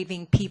we're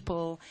leaving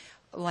people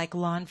like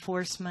law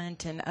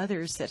enforcement and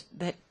others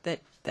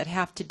that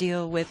have to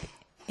deal with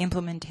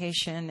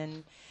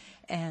implementation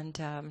and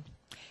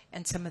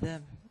some of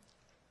the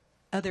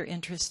other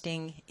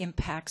interesting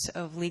impacts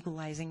of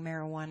legalizing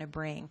marijuana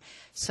bring.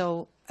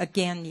 So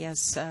again,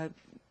 yes,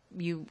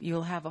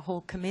 you'll have a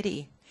whole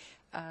committee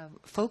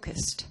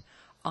focused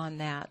on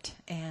that,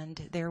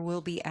 and there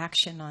will be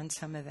action on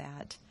some of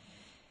that.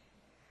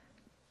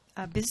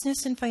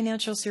 Business and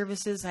financial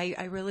services,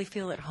 I really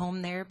feel at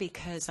home there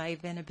because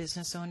I've been a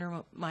business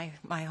owner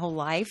my whole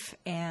life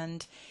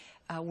and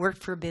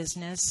worked for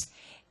business.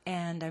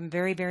 And I'm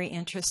very, very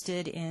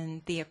interested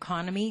in the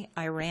economy.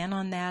 I ran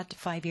on that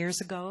 5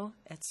 years ago.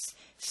 It's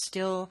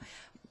still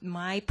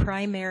my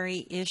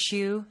primary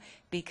issue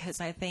because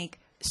I think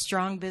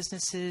strong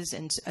businesses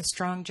and a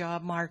strong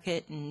job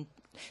market and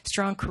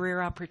strong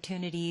career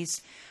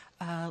opportunities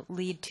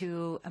lead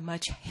to a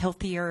much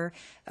healthier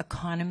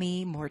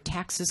economy, more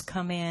taxes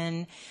come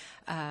in,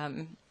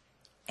 and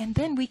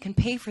then we can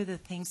pay for the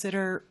things that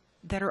are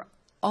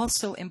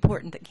also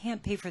important that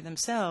can't pay for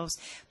themselves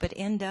but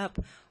end up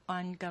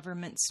on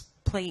government's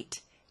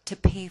plate to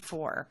pay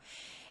for.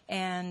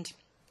 And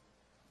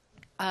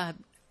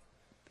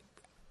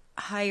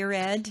higher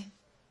ed,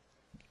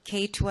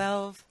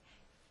 K-12,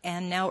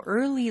 and now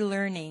early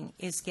learning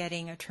is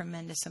getting a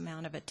tremendous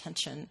amount of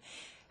attention.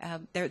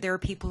 There are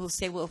people who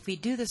say, well, if we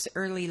do this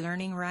early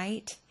learning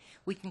right,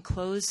 we can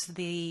close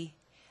the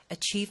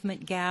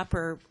achievement gap,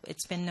 or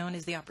it's been known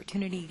as the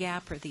opportunity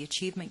gap or the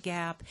achievement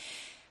gap.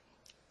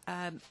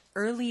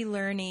 Early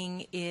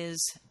learning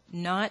is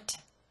not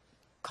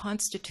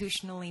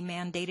constitutionally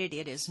mandated.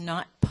 It is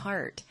not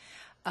part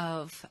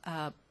of,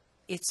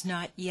 it's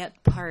not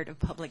yet part of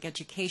public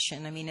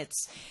education. I mean,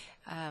 it's,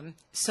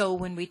 so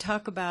when we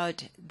talk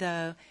about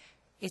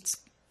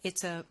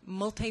it's a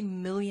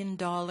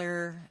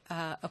multi-million-dollar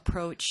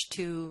approach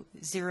to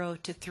 0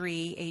 to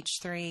 3, age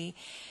 3,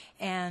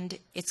 and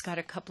it's got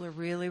a couple of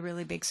really,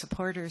 really big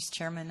supporters.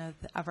 Chairman of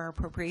our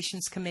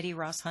Appropriations Committee,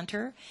 Ross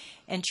Hunter,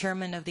 and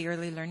Chairman of the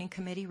Early Learning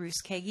Committee,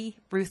 Ruth Kagi.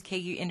 Ruth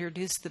Kagi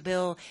introduced the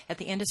bill at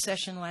the end of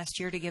session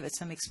last year to give it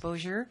some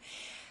exposure,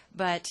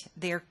 but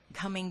they're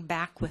coming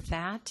back with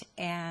that.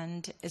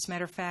 And as a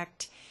matter of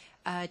fact,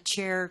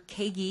 Chair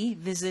Kagi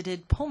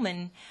visited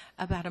Pullman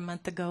about a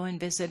month ago and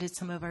visited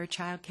some of our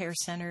child care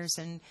centers,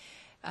 and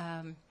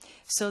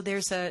so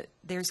there's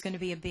going to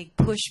be a big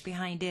push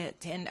behind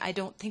it. And I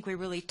don't think we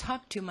really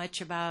talk too much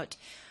about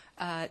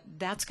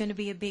that's going to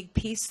be a big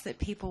piece that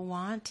people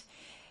want.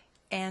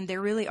 And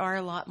there really are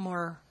a lot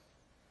more.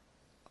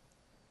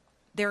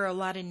 There are a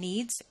lot of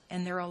needs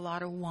and there are a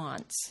lot of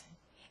wants,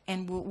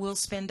 and we'll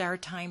spend our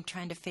time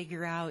trying to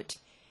figure out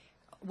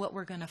what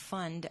we're going to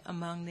fund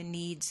among the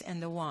needs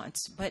and the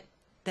wants. But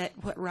that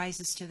what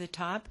rises to the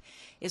top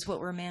is what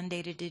we're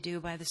mandated to do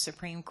by the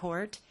Supreme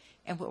Court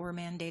and what we're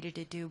mandated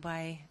to do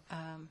by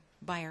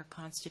our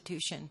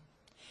Constitution.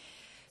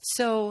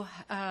 So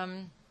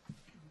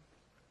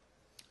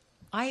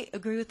I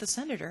agree with the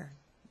Senator.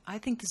 I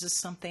think this is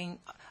something,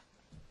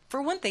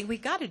 for one thing, we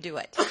got to do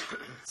it.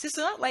 It's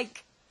not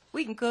like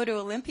we can go to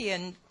Olympia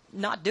and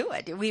not do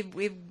it.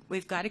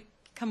 We've got to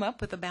come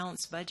up with a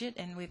balanced budget,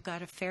 and we've got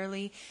to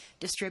fairly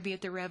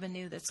distribute the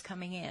revenue that's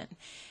coming in.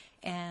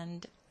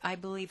 And I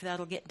believe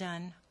that'll get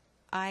done.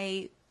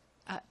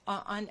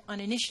 On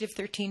Initiative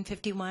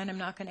 1351, I'm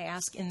not going to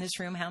ask in this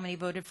room how many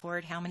voted for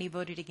it, how many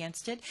voted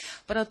against it,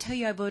 but I'll tell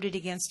you I voted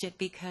against it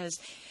because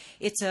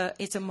it's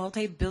a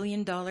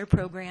multi-billion-dollar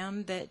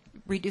program that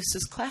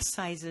reduces class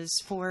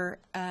sizes for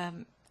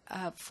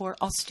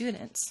all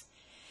students.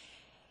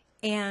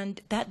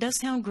 And that does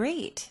sound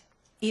great.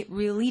 It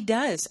really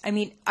does. I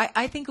mean,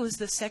 I think it was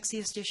the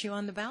sexiest issue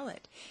on the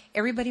ballot.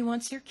 Everybody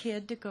wants their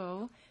kid to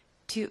go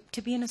to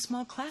be in a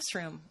small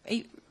classroom.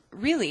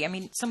 Really, I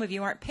mean, some of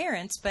you aren't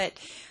parents, but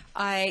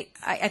I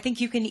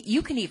think you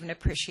can even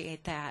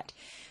appreciate that.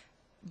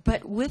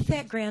 But with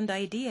that grand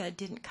idea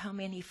didn't come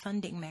any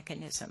funding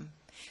mechanism.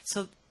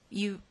 So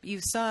you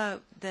saw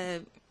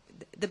the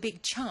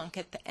big chunk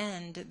at the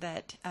end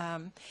that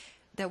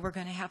we're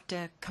going to have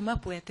to come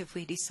up with if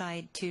we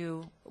decide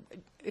to.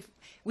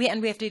 We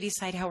have to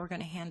decide how we're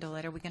going to handle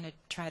it. Are we going to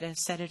try to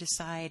set it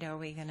aside? Are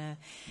we going to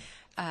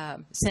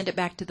send it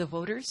back to the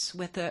voters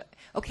with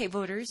okay,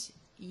 voters,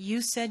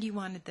 you said you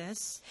wanted this.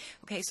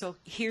 Okay, so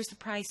here's the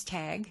price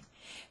tag.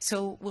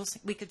 So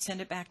we could send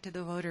it back to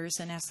the voters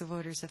and ask the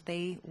voters if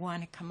they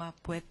want to come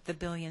up with the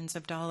billions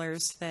of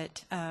dollars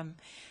that,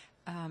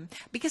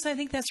 because I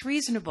think that's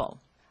reasonable.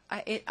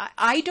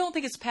 I don't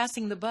think it's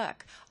passing the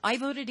buck. I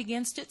voted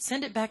against it.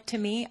 Send it back to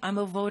me. I'm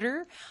a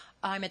voter.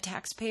 I'm a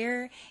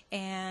taxpayer,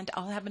 and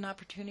I'll have an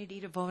opportunity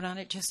to vote on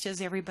it just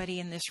as everybody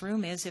in this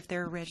room is if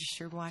they're a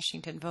registered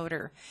Washington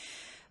voter.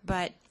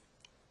 But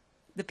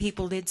the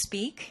people did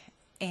speak,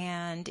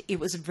 and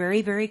it was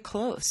very, very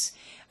close.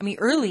 I mean,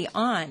 early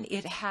on,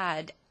 it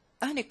had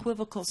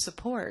unequivocal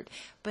support,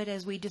 but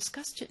as we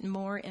discussed it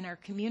more in our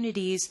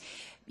communities,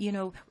 you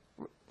know,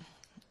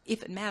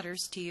 if it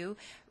matters to you,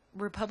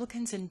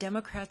 Republicans and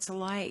Democrats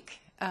alike,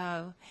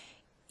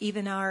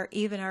 even our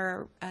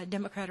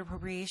Democrat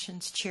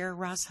Appropriations Chair,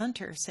 Ross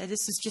Hunter, said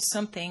this is just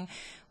something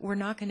we're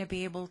not going to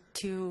be able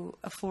to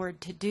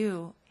afford to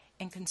do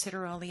and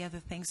consider all the other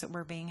things that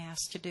we're being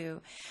asked to do.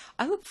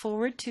 I look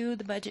forward to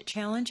the budget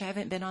challenge. I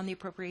haven't been on the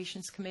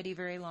Appropriations Committee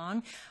very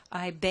long.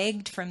 I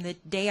begged from the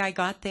day I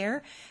got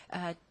there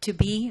to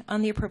be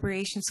on the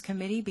Appropriations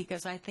Committee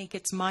because I think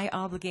it's my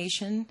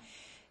obligation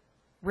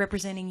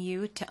representing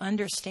you to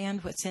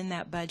understand what's in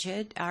that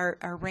budget. Our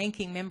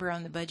ranking member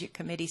on the Budget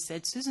Committee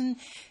said, Susan,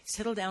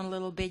 settle down a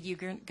little bit. You're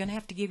going to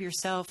have to give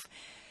yourself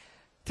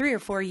 3 or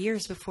 4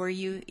 years before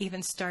you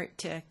even start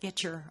to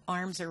get your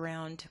arms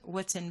around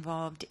what's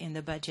involved in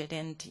the budget.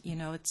 And, you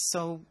know,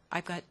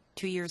 I've got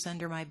 2 years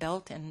under my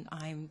belt and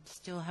I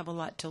still have a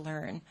lot to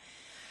learn.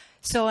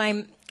 So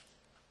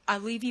I'll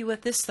leave you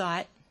with this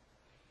thought.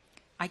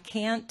 I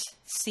can't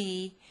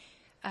see,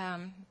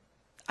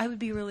 I would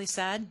be really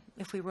sad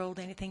if we rolled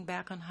anything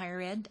back on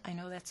higher ed. I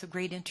know that's of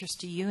great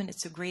interest to you, and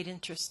it's of great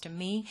interest to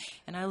me.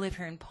 And I live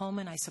here in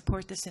Pullman. I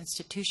support this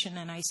institution,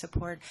 and I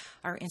support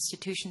our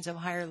institutions of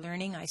higher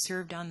learning. I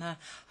served on the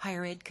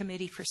higher ed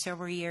committee for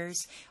several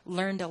years,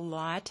 learned a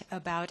lot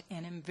about,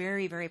 and am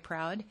very, very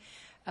proud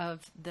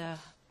of the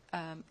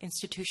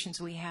institutions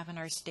we have in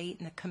our state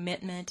and the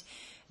commitment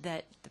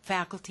that the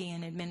faculty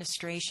and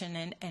administration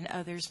and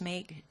others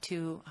make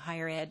to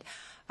higher ed.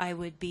 I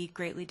would be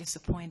greatly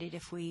disappointed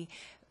if we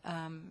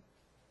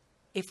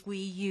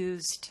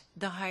used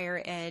the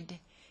higher ed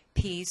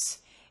piece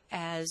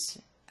as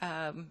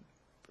kind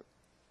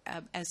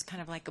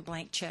of like a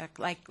blank check,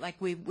 like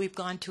we've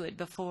gone to it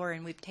before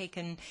and we've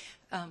taken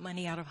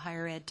money out of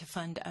higher ed to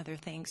fund other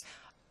things.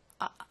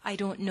 I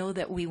don't know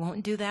that we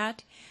won't do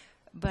that,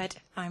 but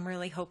I'm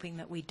really hoping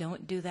that we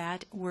don't do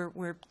that.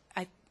 We're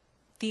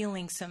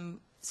feeling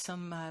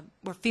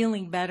we're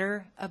feeling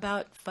better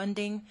about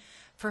funding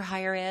for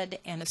higher ed,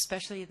 and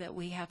especially that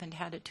we haven't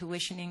had a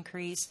tuition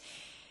increase.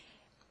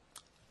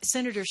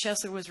 Senator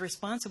Schoesler was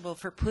responsible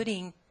for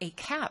putting a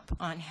cap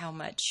on how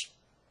much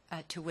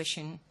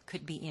tuition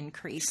could be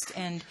increased,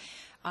 and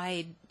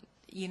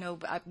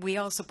we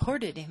all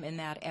supported him in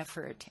that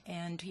effort.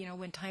 And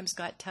when times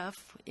got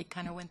tough, it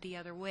kind of went the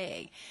other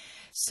way.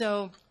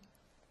 So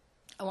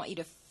I want you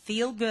to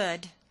feel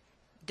good,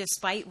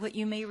 despite what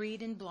you may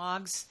read in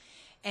blogs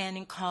and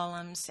in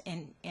columns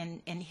and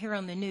hear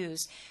on the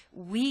news.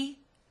 We,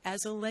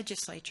 as a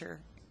legislature,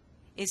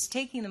 is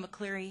taking the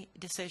McCleary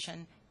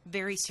decision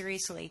very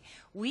seriously.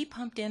 We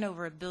pumped in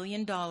over $1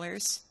 billion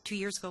 2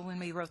 years ago when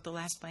we wrote the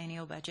last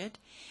biennial budget.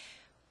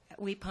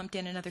 We pumped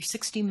in another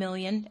 $60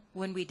 million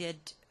when we did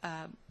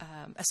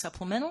a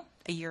supplemental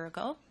a year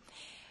ago.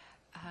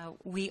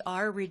 We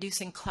are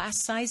reducing class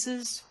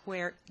sizes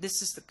where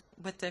this is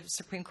what the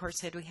Supreme Court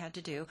said we had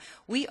to do.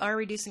 We are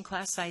reducing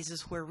class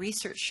sizes where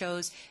research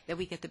shows that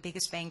we get the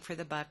biggest bang for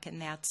the buck,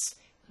 and that's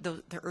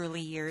the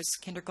early years,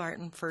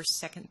 kindergarten, first,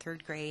 second,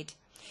 third grade.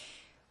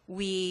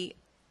 We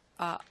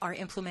are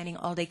implementing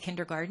all-day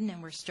kindergarten,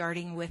 and we're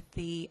starting with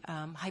the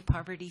high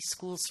poverty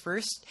schools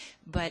first,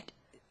 but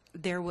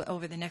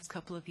over the next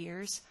couple of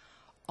years,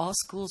 all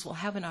schools will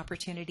have an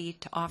opportunity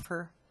to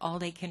offer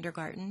all-day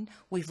kindergarten.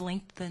 We've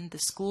lengthened the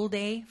school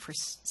day for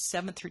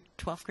 7th through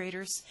 12th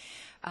graders.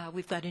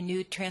 We've got a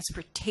new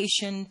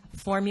transportation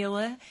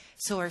formula,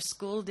 so our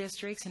school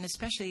districts, and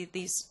especially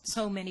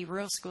so many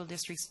rural school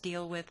districts,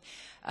 deal with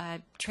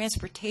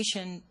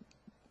transportation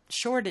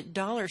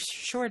dollar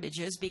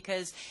shortages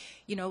because,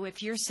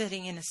 if you're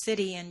sitting in a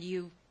city and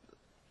you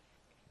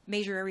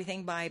measure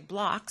everything by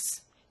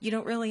blocks, you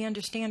don't really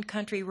understand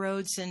country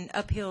roads and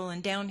uphill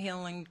and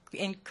downhill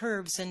and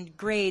curves and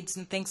grades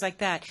and things like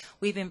that.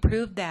 We've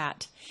improved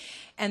that.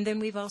 And then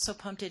we've also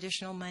pumped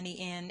additional money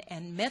in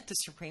and met the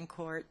Supreme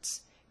Court's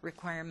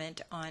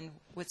requirement on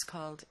what's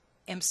called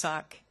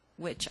MSOC,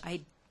 which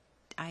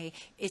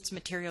it's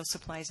material,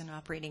 supplies, and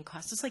operating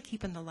costs. It's like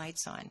keeping the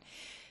lights on.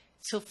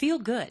 So feel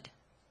good,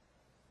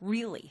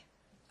 really,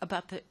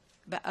 about the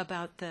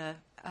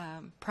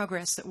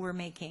progress that we're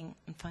making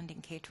in funding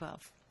K-12.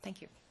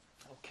 Thank you.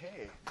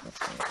 Okay.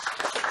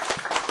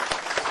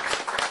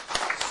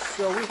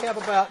 So we have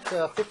about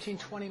 15,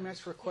 20 minutes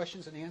for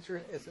questions and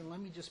answers. And let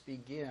me just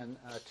begin.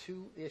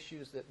 2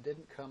 issues that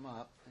didn't come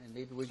up, and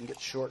maybe we can get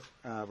short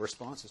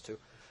responses to.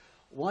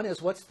 One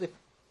is, what's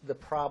the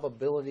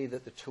probability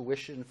that the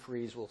tuition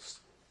freeze will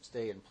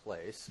stay in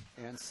place?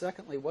 And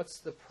secondly, what's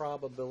the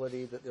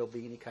probability that there'll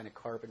be any kind of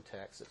carbon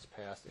tax that's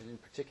passed, and in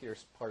particular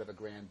as part of a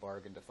grand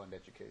bargain to fund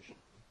education?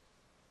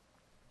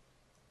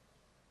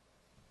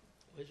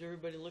 Why is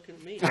everybody looking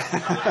at me?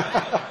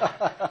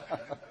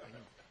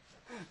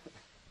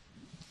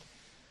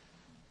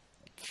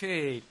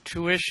 Okay,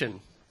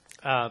 tuition.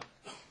 I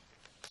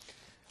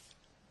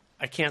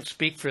can't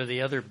speak for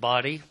the other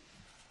body.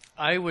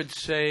 I would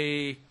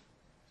say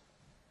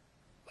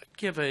I'd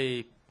give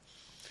a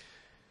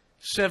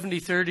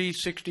 70-30,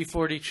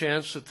 60-40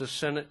 chance that the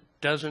Senate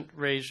doesn't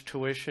raise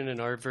tuition in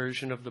our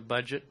version of the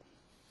budget.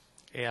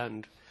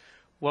 And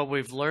what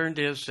we've learned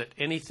is that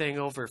anything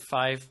over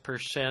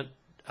 5%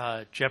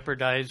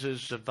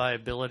 jeopardizes the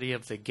viability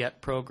of the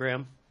GET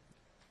program.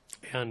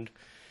 And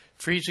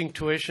Freezing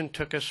tuition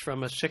took us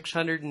from a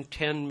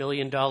 $610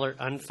 million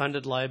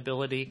unfunded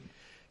liability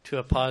to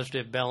a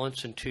positive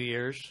balance in 2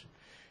 years.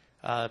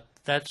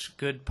 That's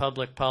good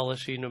public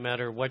policy no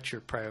matter what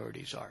your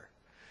priorities are.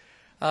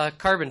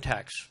 Carbon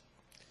tax.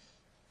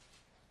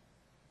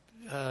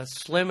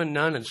 Slim and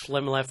none and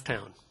slim left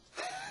town.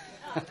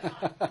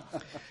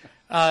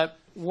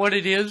 What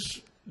it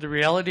is, the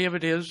reality of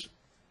it is,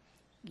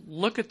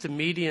 look at the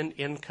median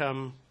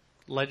income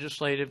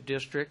legislative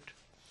district.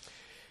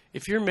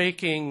 If you're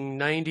making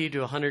 $90,000 to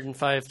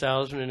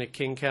 $105,000 in a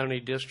King County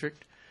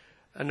district,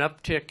 an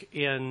uptick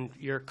in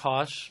your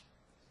costs,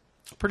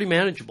 pretty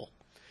manageable.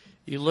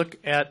 You look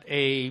at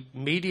a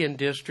median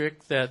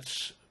district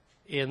that's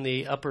in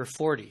the upper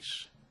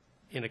 40s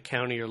in a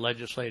county or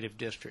legislative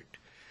district.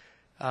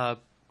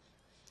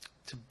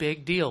 It's a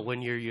big deal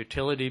when your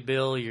utility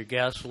bill, your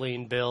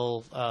gasoline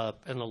bill,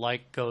 and the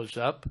like goes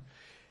up.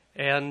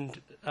 And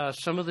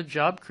some of the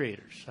job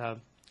creators.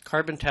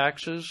 Carbon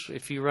taxes,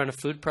 if you run a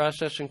food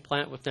processing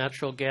plant with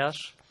natural gas,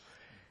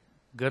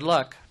 good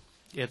luck.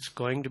 It's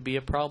going to be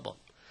a problem.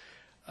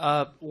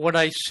 What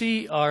I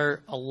see are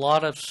a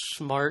lot of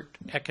smart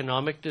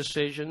economic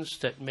decisions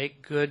that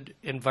make good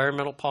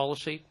environmental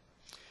policy.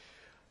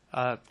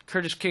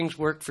 Curtis King's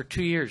worked for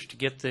 2 years to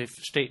get the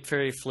state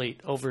ferry fleet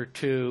over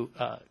to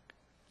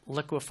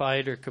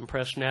liquefied or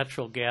compressed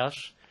natural gas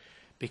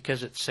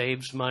because it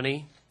saves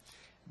money,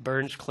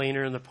 burns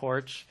cleaner in the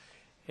ports,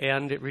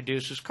 and it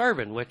reduces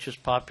carbon, which is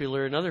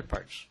popular in other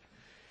parts.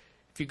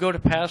 If you go to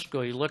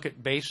Pasco, you look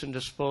at Basin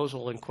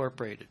Disposal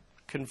Incorporated,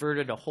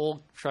 converted a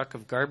whole truck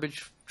of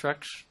garbage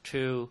trucks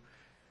to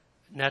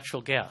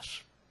natural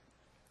gas.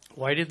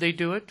 Why did they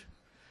do it?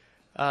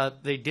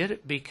 They did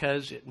it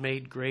because it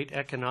made great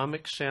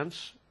economic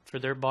sense for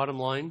their bottom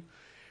line.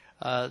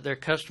 Their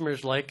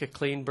customers like a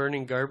clean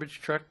burning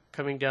garbage truck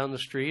coming down the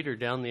street or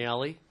down the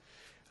alley.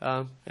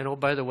 And oh,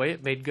 by the way,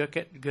 it made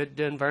good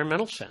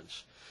environmental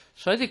sense.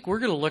 So I think we're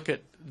going to look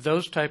at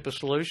those type of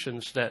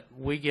solutions that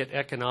we get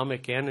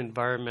economic and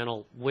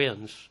environmental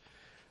wins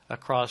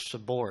across the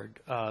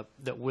board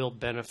that will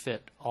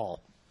benefit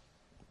all.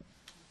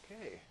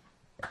 Okay.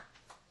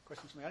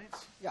 Questions from the audience?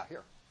 Yeah,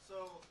 here.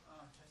 So,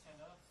 should I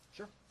stand up?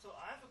 Sure. So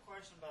I have a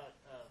question about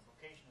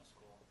vocational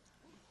school.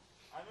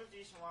 I moved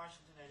to Eastern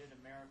Washington. I did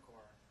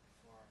AmeriCorps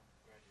for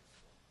graduate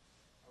school.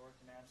 I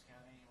worked in Adams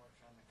County. I worked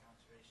around the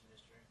Conservation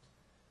District.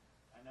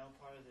 I know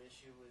part of the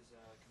issue was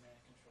command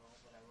and control,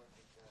 but I worked at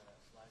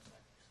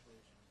livestock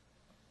exclusion.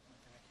 I'm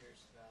kind of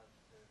curious about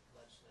the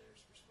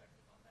legislators'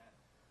 perspective on that.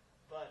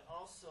 But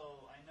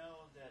also, I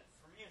know that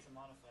for me, it's a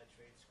modified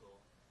trade school.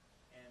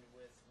 And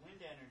with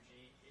wind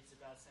energy, it's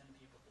about sending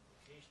people to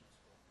vocational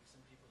school. We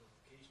send people to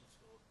vocational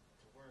school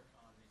to work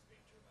on these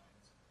big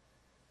turbines.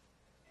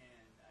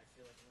 And I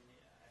feel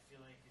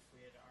like if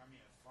we had an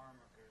army of farm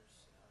workers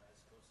as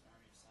opposed to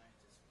an army of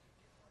scientists, we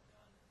could get more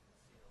done in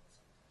the field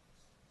sometimes.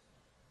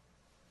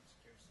 So I'm just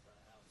curious about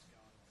how it's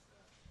going with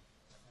the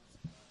defense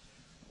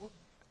project.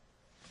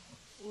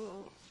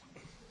 Well,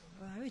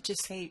 I would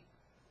just say,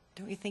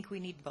 don't you think we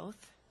need both?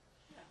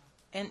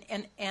 Yeah.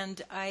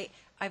 And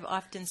I've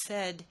often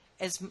said,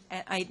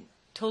 I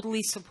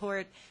totally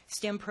support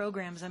STEM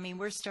programs. I mean,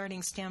 we're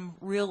starting STEM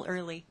real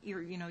early.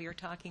 You're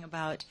talking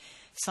about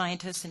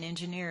scientists and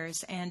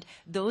engineers, and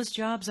those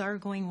jobs are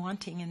going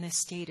wanting in this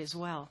state as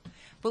well.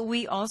 But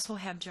we also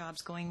have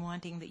jobs going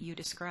wanting that you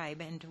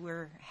describe, and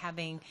we're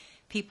having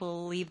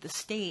people leave the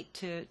state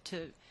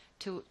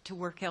to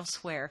work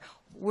elsewhere.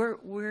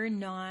 We're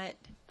not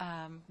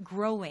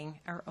growing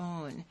our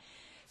own.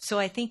 So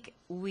I think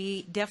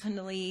we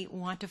definitely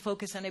want to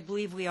focus, and I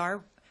believe we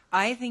are.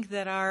 I think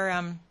that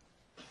our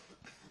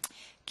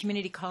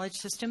community college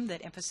system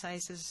that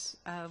emphasizes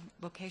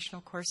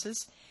vocational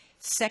courses,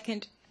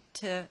 second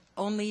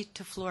only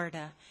to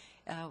Florida,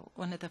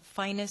 one of the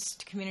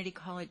finest community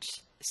college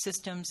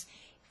systems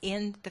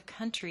in the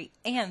country,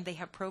 and they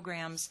have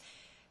programs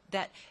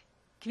that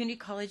community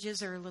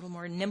colleges are a little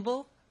more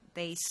nimble.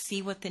 They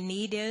see what the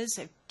need is.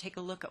 Take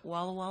a look at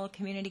Walla Walla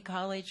Community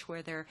College,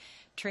 where they're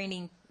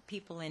training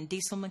people in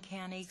diesel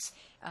mechanics.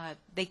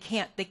 They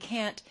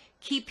can't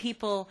keep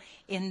people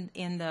in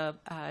the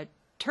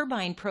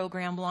turbine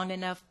program long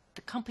enough.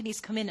 The companies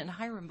come in and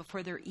hire them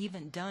before they're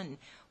even done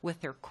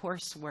with their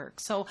coursework.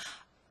 So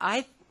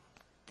I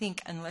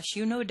think, unless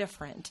you know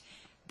different,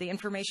 the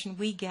information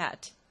we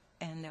get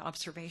and the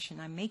observation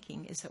I'm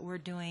making is that we're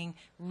doing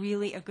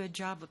really a good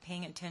job of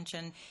paying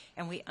attention,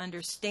 and we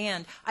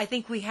understand. I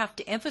think we have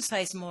to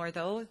emphasize more,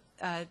 though,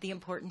 the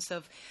importance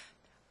of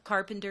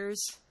carpenters,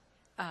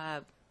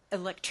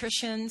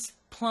 electricians,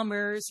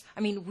 plumbers. I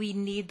mean, we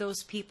need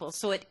those people.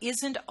 So it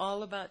isn't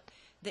all about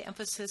the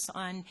emphasis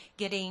on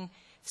getting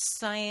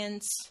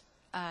science,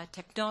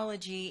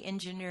 technology,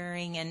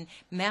 engineering, and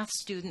math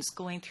students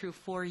going through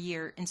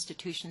 4-year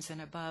institutions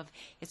and above.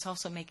 It's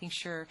also making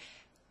sure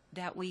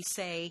that we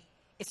say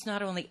it's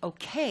not only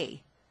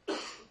okay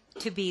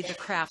to be the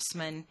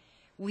craftsman,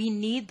 we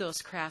need those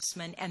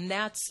craftsmen, and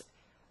that's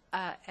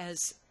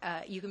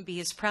you can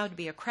be as proud to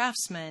be a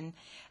craftsman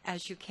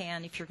as you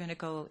can if you're going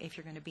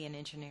to be an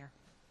engineer.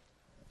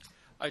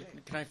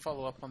 Can I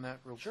follow up on that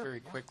very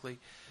quickly?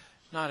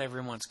 Not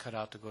everyone's cut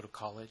out to go to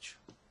college,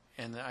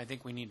 and I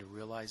think we need to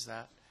realize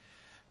that.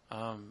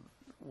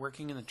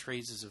 Working in the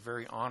trades is a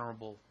very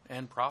honorable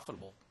and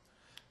profitable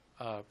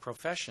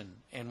profession,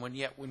 and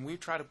when we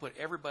try to put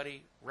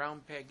everybody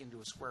round peg into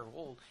a square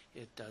hole,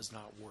 it does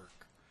not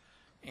work.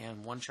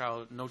 And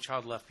no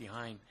child left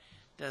behind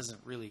doesn't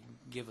really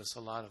give us a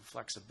lot of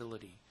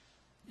flexibility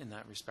in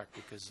that respect,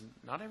 because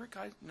not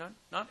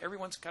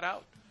everyone's cut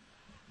out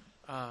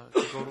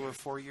to go to a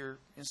 4-year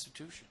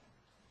institution.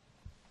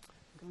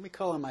 Let me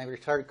call on my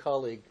retired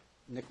colleague,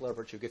 Nick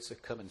Loveridge, who gets to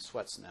come in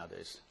sweats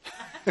nowadays.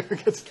 Thank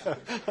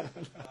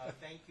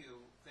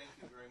you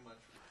very much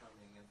for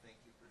coming, and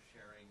thank you for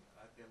sharing.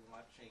 I've been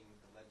watching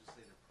the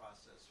legislative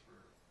process for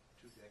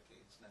 2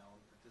 decades now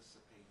and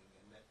participating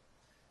in it,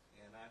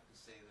 and I have to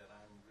say that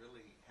I'm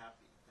really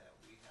happy that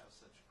we have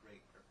such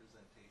great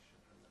representation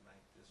from the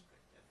 9th District.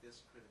 At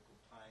this critical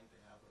time, to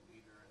have a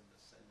leader in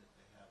the Senate,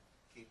 to have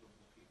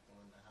capable people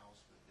in the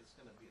House, it's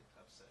going to be a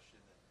tough session,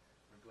 and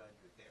we're glad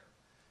you're there.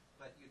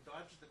 But you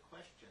dodged the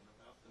question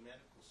about the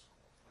medical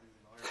school. I mean,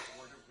 our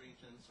Board of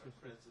Regents, our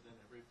president,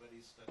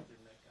 everybody stuck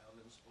their neck out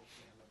in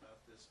Spokane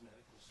about this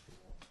medical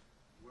school.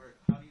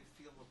 How do you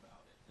feel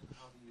about it, and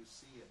how do you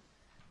see it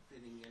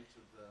fitting into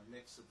the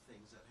mix of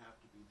things that have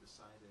to be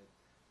decided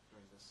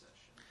during this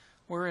session?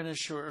 We're in a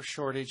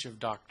shortage of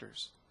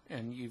doctors,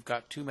 and you've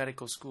got 2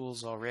 medical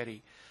schools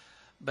already.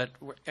 But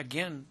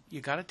again, you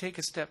got to take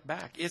a step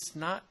back. It's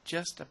not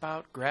just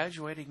about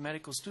graduating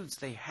medical students.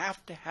 They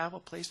have to have a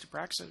place to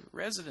practice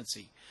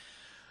residency.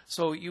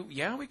 So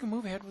we can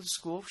move ahead with the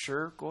school,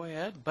 sure, go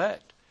ahead,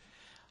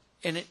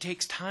 and it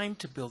takes time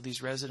to build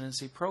these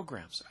residency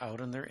programs out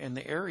in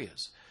the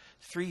areas.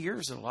 3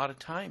 years a lot of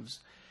times.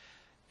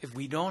 If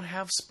we don't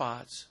have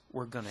spots,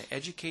 we're going to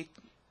educate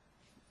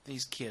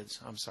these kids.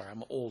 I'm sorry,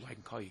 I'm old, I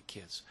can call you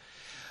kids.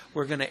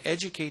 We're going to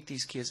educate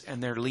these kids,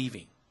 and they're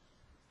leaving.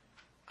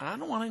 I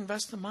don't want to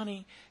invest the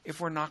money if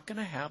we're not going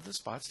to have the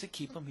spots to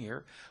keep them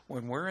here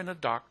when we're in a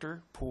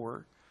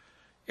doctor-poor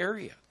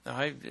area.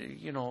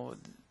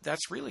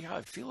 That's really how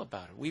I feel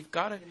about it. We've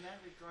got to. In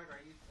that regard,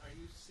 are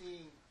you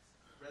seeing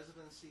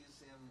residencies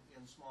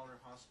in smaller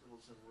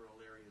hospitals in rural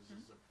areas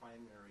as a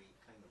primary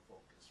kind of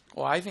focus?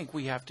 Well, I think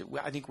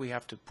we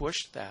have to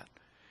push that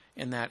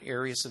in that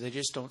area so they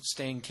just don't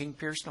stay in King,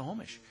 Pierce,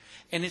 Snohomish.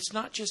 And it's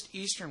not just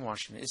Eastern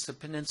Washington; it's the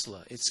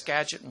peninsula. It's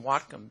Skagit and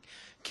Whatcom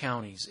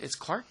counties. It's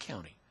Clark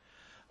County.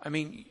 I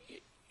mean,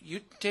 you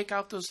take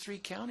out those 3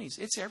 counties,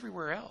 it's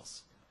everywhere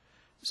else.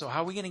 So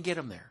how are we going to get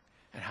them there?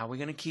 And how are we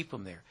going to keep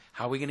them there?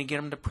 How are we going to get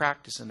them to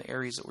practice in the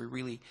areas that we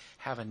really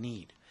have a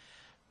need?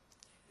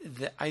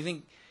 I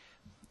think,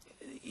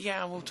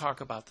 we'll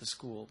talk about the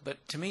school.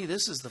 But to me,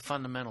 this is the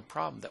fundamental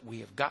problem that we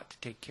have got to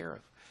take care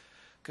of.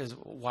 Because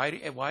why are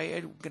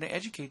we going to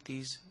educate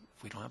these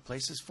if we don't have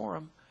places for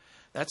them?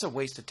 That's a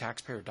waste of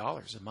taxpayer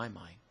dollars in my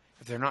mind,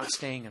 if they're not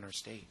staying in our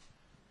state.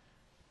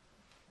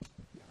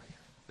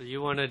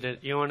 You wanted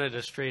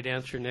a straight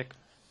answer, Nick?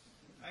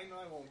 I know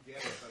I won't get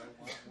it, but I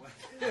want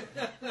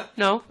one.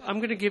 No, I'm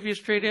going to give you a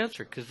straight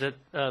answer because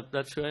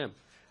that's who I am.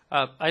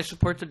 I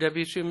support the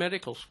WSU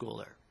Medical School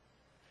there.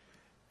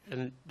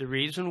 And the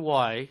reason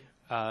why,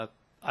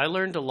 I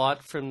learned a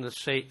lot from the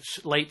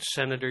late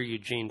Senator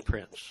Eugene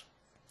Prince.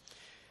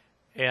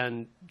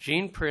 And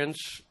Gene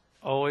Prince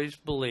always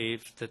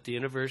believed that the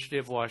University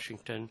of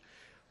Washington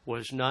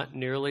was not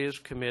nearly as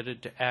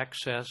committed to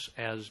access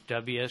as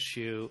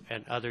WSU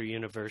and other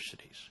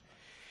universities.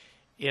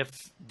 If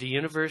the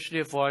University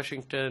of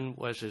Washington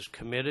was as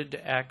committed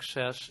to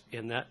access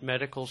in that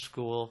medical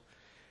school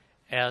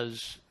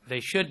as they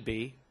should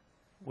be,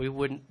 we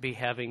wouldn't be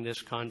having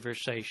this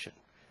conversation.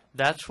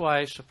 That's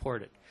why I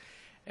support it.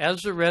 As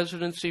the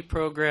residency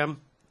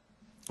program,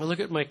 I look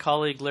at my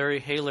colleague Larry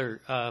Haler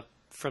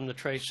from the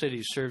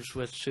Tri-Cities, serves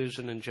with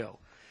Susan and Joe.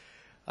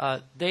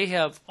 They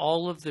have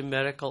all of the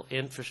medical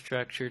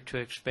infrastructure to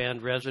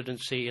expand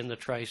residency in the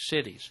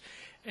Tri-Cities.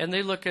 And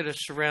they look at a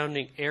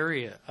surrounding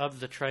area of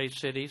the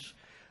Tri-Cities.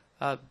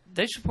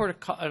 They support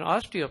an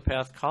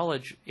osteopath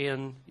college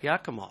in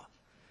Yakima.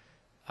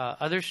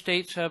 Other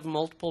states have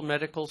multiple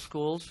medical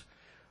schools.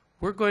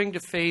 We're going to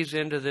phase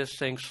into this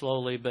thing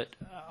slowly, but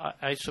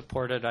I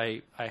support it.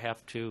 I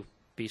have to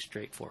be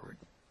straightforward.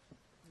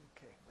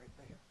 Okay, right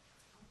here.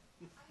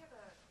 I have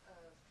a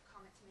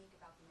comment to make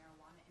about the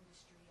marijuana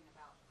industry and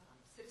about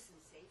citizen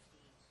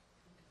safety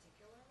in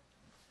particular.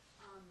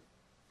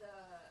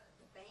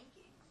 The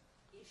banking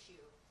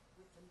issue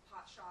with the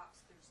pot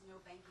shops, there's no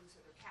banking, so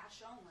they're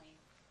cash only.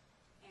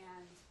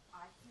 And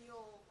I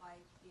feel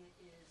like it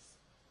is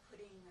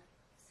putting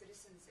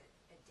citizens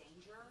at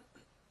danger.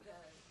 The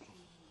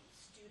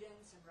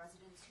students and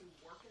residents who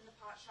work in the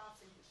pot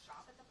shops and who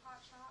shop at the pot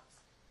shops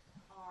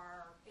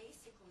are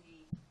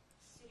basically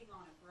sitting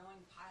on a growing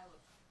pile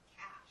of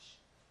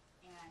cash.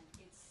 And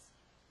it's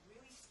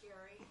really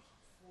scary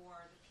for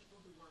the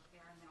people who work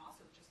there, and then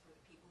also just for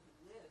the people who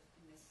live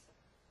in this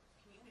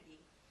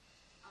community.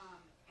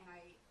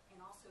 And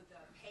also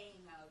the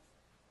paying of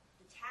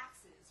the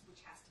taxes,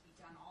 which has to be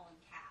done all in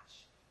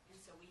cash. And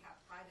so so we have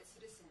private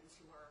citizens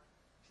who are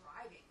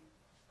driving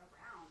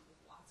around with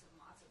lots and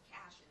lots of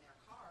cash in their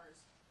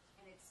cars,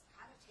 and it's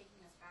kind of taking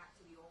us back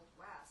to the Old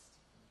West,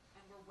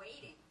 and we're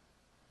waiting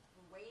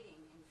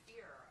in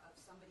fear of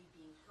somebody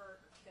being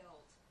hurt or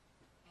killed,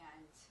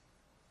 and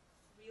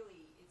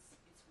really it's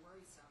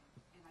worrisome.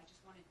 And I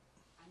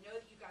know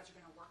that you guys are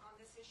going to work on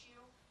this issue,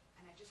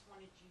 and I just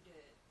wanted you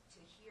to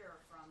hear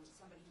from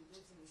somebody who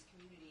lives in this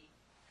community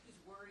who's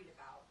worried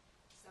about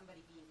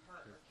somebody being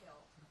hurt or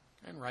killed.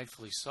 And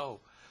rightfully so.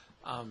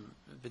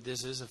 But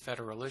this is a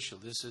federal issue.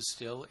 This is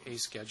still a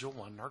Schedule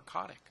I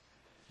narcotic.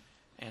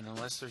 And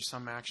unless there's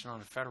some action on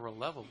a federal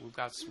level, we've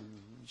got some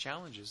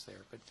challenges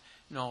there. But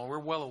no, we're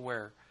well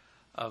aware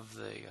of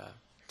the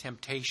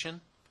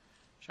temptation,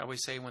 shall we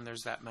say, when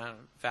there's that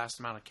vast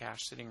amount of cash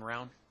sitting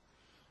around.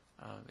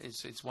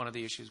 It's one of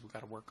the issues we've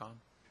got to work on.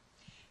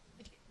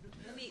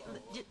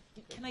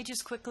 Can I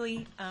just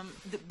quickly,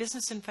 the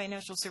Business and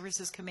Financial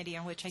Services Committee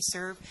on which I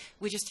serve,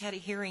 we just had a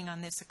hearing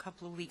on this a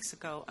couple of weeks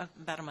ago,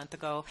 about a month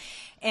ago,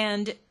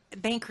 and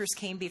bankers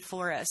came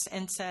before us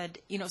and said,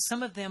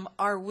 some of them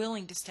are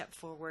willing to step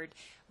forward,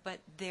 but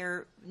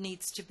there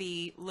needs to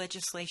be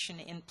legislation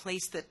in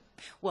place that,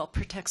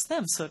 protects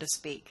them, so to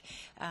speak.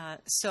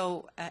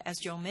 As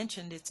Joe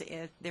mentioned,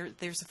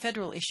 there's a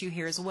federal issue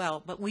here as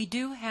well. But we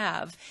do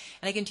have,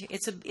 and I can tell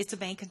you, it's a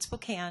bank in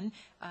Spokane.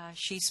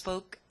 She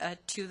spoke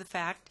to the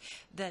fact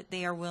that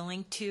they are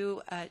willing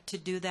to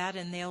do that,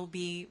 and they'll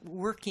be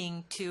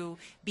working to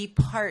be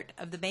part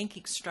of the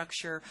banking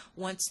structure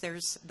once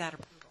there's that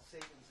approval.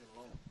 Savings and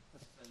loan.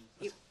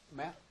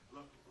 Matt?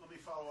 Let me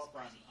follow up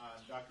on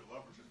Dr.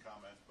 Loveridge's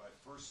comments by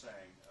first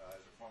saying,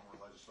 as a former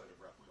legislative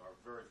rep, we are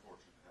very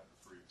fortunate to have the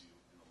three of you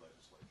in the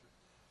legislature.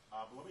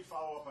 But let me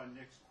follow up on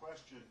Nick's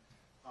question.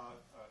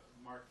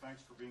 Mark,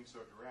 thanks for being so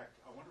direct.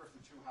 I wonder if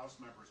the two House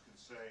members can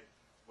say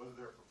whether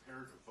they're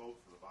prepared to vote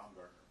for the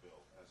Baumgartner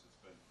bill as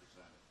it's been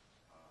presented,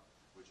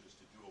 which is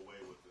to do away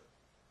with the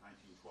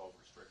 1912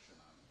 restriction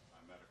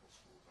on medical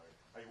schools.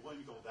 Are you willing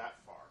to go that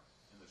far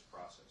in this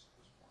process at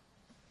this point?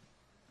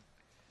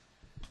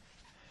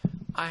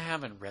 I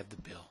haven't read the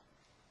bill,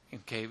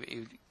 okay,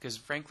 because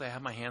frankly I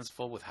have my hands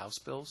full with House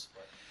bills.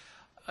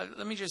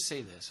 Let me just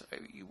say this.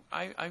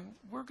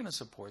 We're going to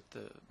support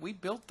we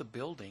built the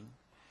building,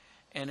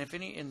 and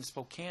in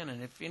Spokane,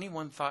 and if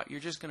anyone thought you're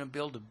just going to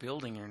build a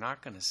building, you're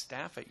not going to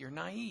staff it, you're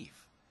naive.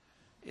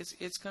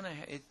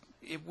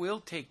 It will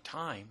take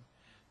time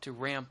to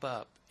ramp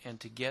up and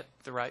to get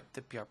the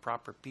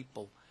proper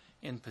people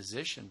in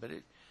position, but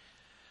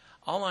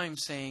all I'm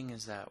saying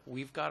is that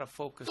we've got to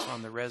focus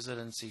on the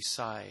residency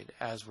side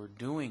as we're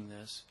doing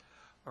this,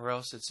 or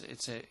else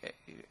it's an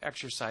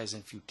exercise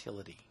in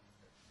futility.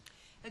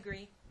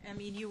 Agree. I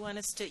mean, you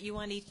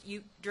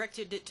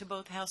directed it to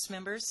both House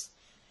members,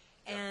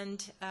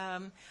 and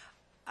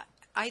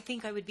I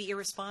think I would be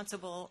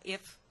irresponsible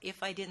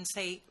if I didn't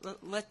say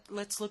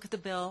let's look at the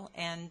bill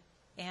and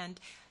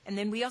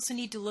then we also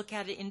need to look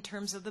at it in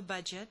terms of the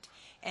budget.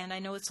 And I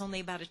know it's only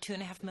about a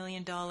 $2.5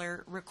 million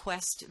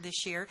request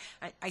this year.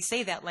 I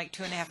say that like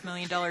 $2.5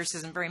 million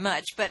isn't very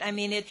much, but I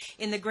mean it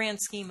in the grand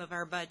scheme of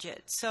our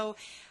budget. So,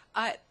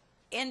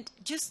 and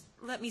just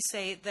let me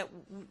say that,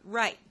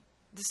 right,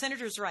 the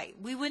senator's right.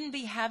 We wouldn't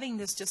be having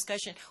this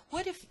discussion.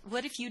 What if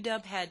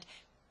UW had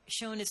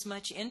shown as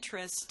much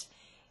interest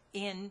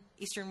in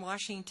Eastern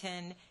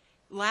Washington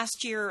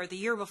last year or the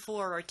year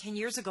before or 10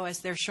 years ago as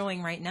they're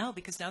showing right now,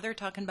 because now they're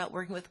talking about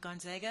working with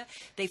Gonzaga.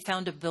 They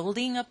found a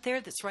building up there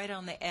that's right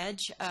on the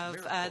edge of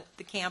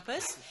the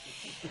campus.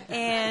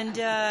 And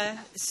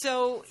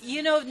so,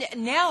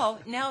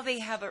 now they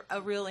have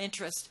a real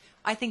interest.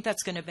 I think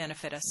that's going to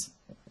benefit us.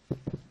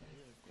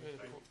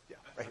 Yeah,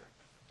 right here.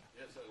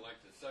 Yes, I'd like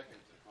to second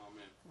the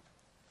comment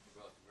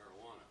about the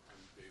marijuana. I'm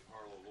Dave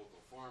Harlow,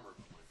 local farmer,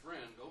 but my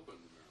friend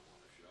opened the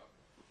marijuana shop.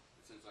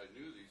 And since I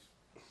knew these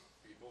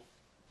people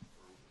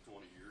for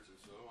 20 years or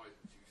so,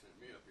 she sent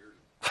me up here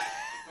to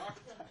talk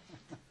to them.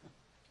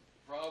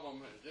 The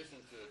problem, in addition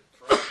to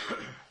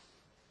traveling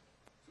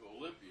to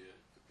Olympia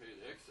to pay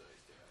the excise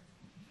tax,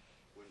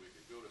 when we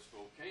could go to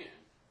Spokane,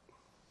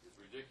 is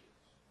ridiculous.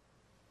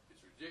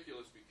 It's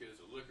ridiculous because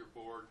the liquor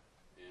board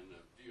and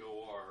the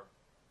DOR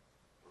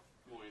are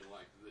going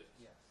like this.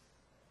 Yes.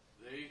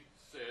 They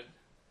said,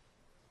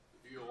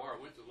 the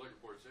DOR went to the liquor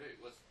board and said, hey,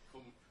 let's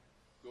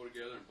go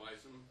together and buy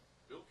some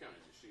Bill County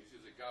machines,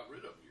 because they got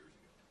rid of them years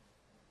ago.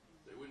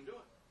 They wouldn't do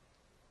it.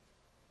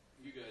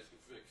 You guys can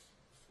fix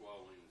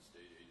swallowing the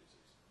state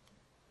agencies,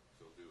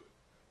 so do it.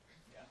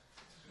 Yeah.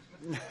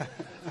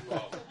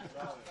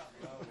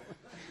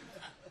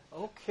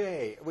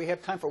 Okay, we have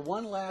time for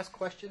one last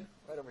question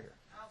right over here.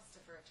 I'll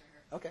defer to her.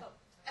 Okay.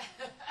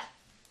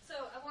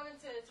 So I wanted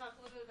to talk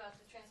a little bit about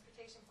the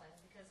transportation plan,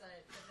 because the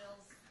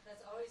bills,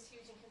 that's always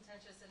huge and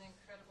contentious and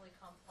incredibly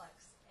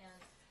complex.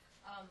 And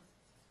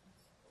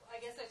I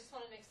guess I just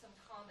want to make some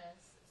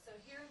comments. So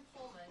here in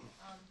Pullman,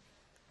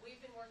 we've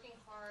been working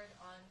hard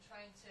on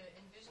trying to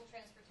envision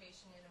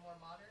transportation in a more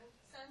modern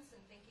sense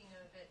and thinking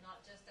of it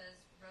not just as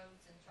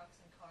roads and trucks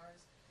and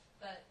cars,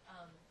 but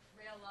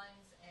rail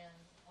lines and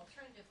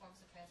alternative forms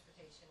of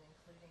transportation,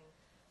 including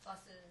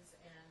buses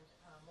and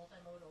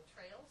multimodal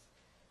trails.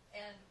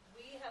 And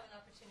we have an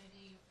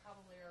opportunity,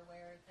 probably are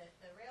aware, that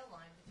the rail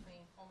line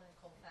between Pullman and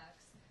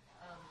Colfax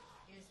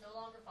is no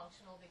longer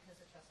functional because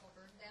the trestle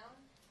burned down.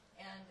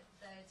 And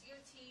the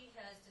DOT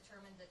has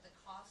determined that the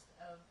cost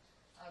of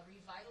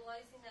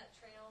revitalizing that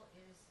trail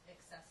is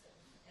excessive.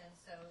 And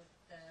so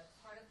the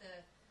part of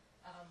the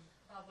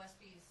Bob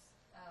Westby's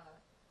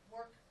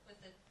work with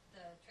the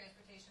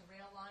transportation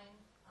rail line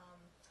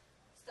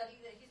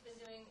study that he's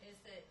been doing is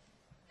that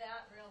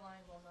that rail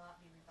line will not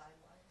be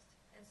revitalized.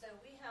 And so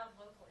we have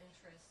local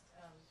interest,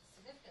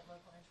 significant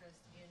local interest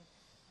in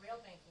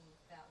rail banking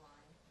that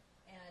line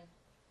and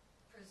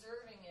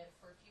preserving it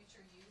for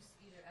future use,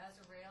 either as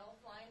a rail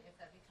line, if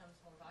that becomes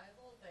more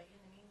viable, but in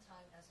the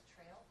meantime as a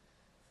trail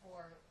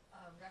for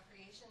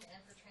recreation and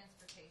for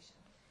transportation.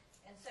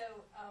 And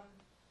so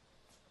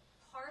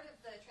part of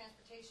the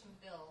transportation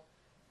bill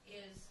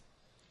is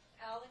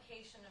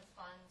allocation of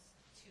funds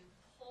to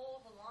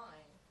pull the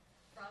line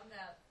from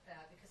that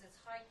because it's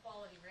high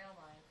quality rail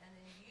line, and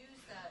then use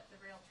the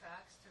rail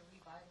tracks to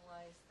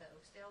revitalize the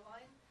Oakdale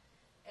line.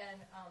 And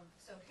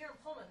so here in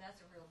Pullman, that's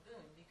a real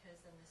boon because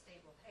then the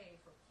state will pay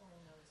for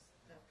pulling the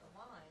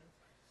line,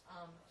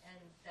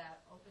 and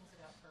that opens it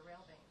up for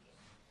rail banking.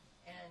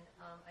 And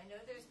I know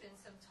there's been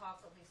some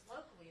talk, at least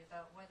locally,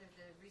 about whether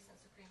the recent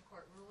Supreme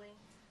Court ruling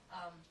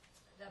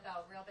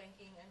about rail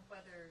banking and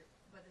whether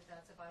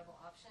that's a viable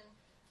option.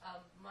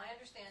 My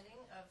understanding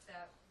of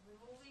that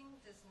ruling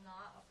does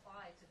not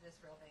apply to this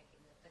rail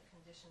banking, that the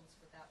conditions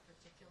for that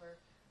particular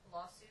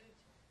lawsuit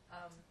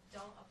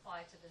don't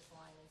apply to this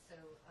line, and so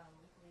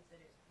we believe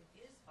that it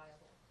is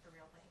viable for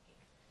rail banking.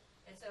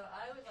 And so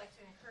I would like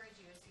to encourage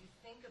you, as you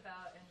think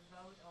about and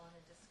vote on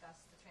and discuss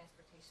the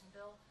transportation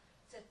bill,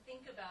 to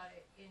think about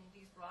it in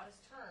these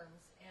broadest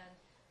terms and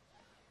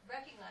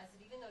recognize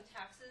that even though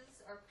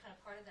taxes are kind of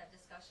part of that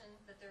discussion,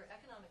 that there are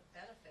economic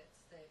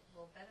benefits that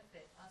will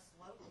benefit us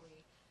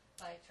locally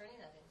by turning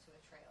that into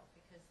a trail,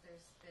 because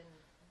there's been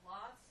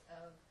lots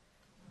of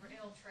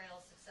rail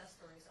trail success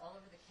stories all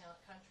over the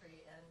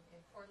country and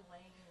in Coeur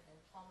d'Alene and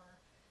Palmer,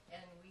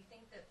 and we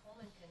think that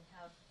Pullman can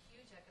have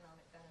huge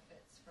economic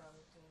benefits from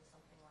doing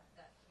something like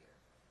that here.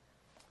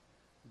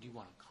 Do you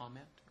want to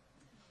comment?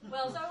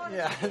 Well, so I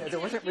wanted there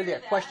wasn't really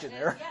a question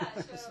there.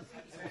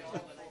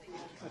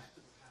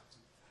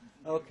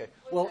 Okay.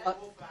 Well,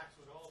 Colfax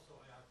would also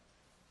have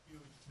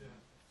huge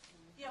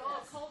benefits. yeah,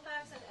 well,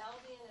 Colfax and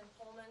Albion and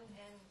Pullman,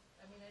 and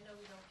I mean, I know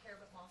we don't care,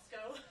 but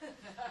Moscow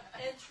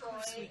and Troy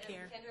and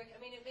Kendrick. I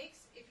mean, it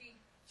makes, if you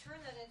turn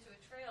that into a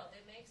trail,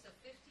 it makes a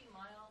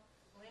 50-mile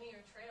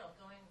linear trail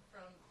going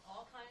from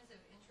all kinds of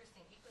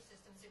interesting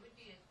ecosystems. It would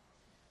be a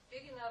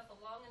big enough, a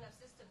long enough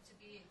system to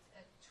be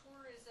a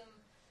tourism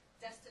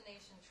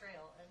destination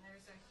trail, and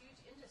there's a huge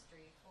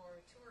industry for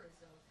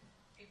tourism,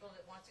 people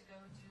that want to go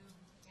do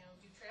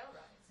trail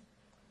rides.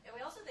 And we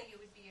also think it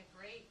would be a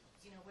great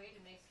way to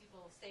make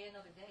people stay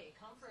another day,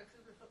 come for a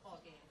Cougar football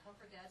game, come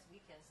for Dad's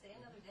weekend, stay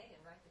another day and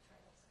ride the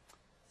trails.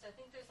 So I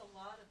think there's a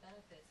lot of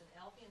benefits, and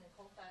Albion and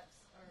Colfax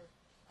are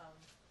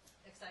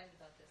excited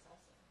about this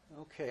also.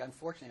 okay.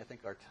 Unfortunately, I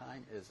think our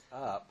time is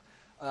up.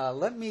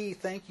 Let me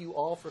thank you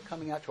all for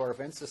coming out to our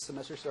events this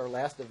semester. It's our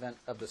last event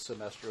of the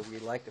semester.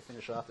 We'd like to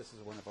finish off. This is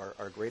one of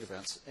our great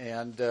events,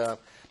 and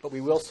but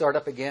we will start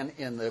up again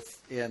in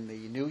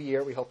the new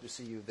year. We hope to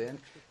see you then.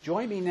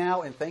 Join me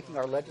now in thanking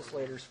our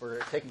legislators for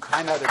taking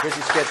time out of their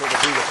busy schedule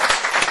to be with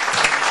us.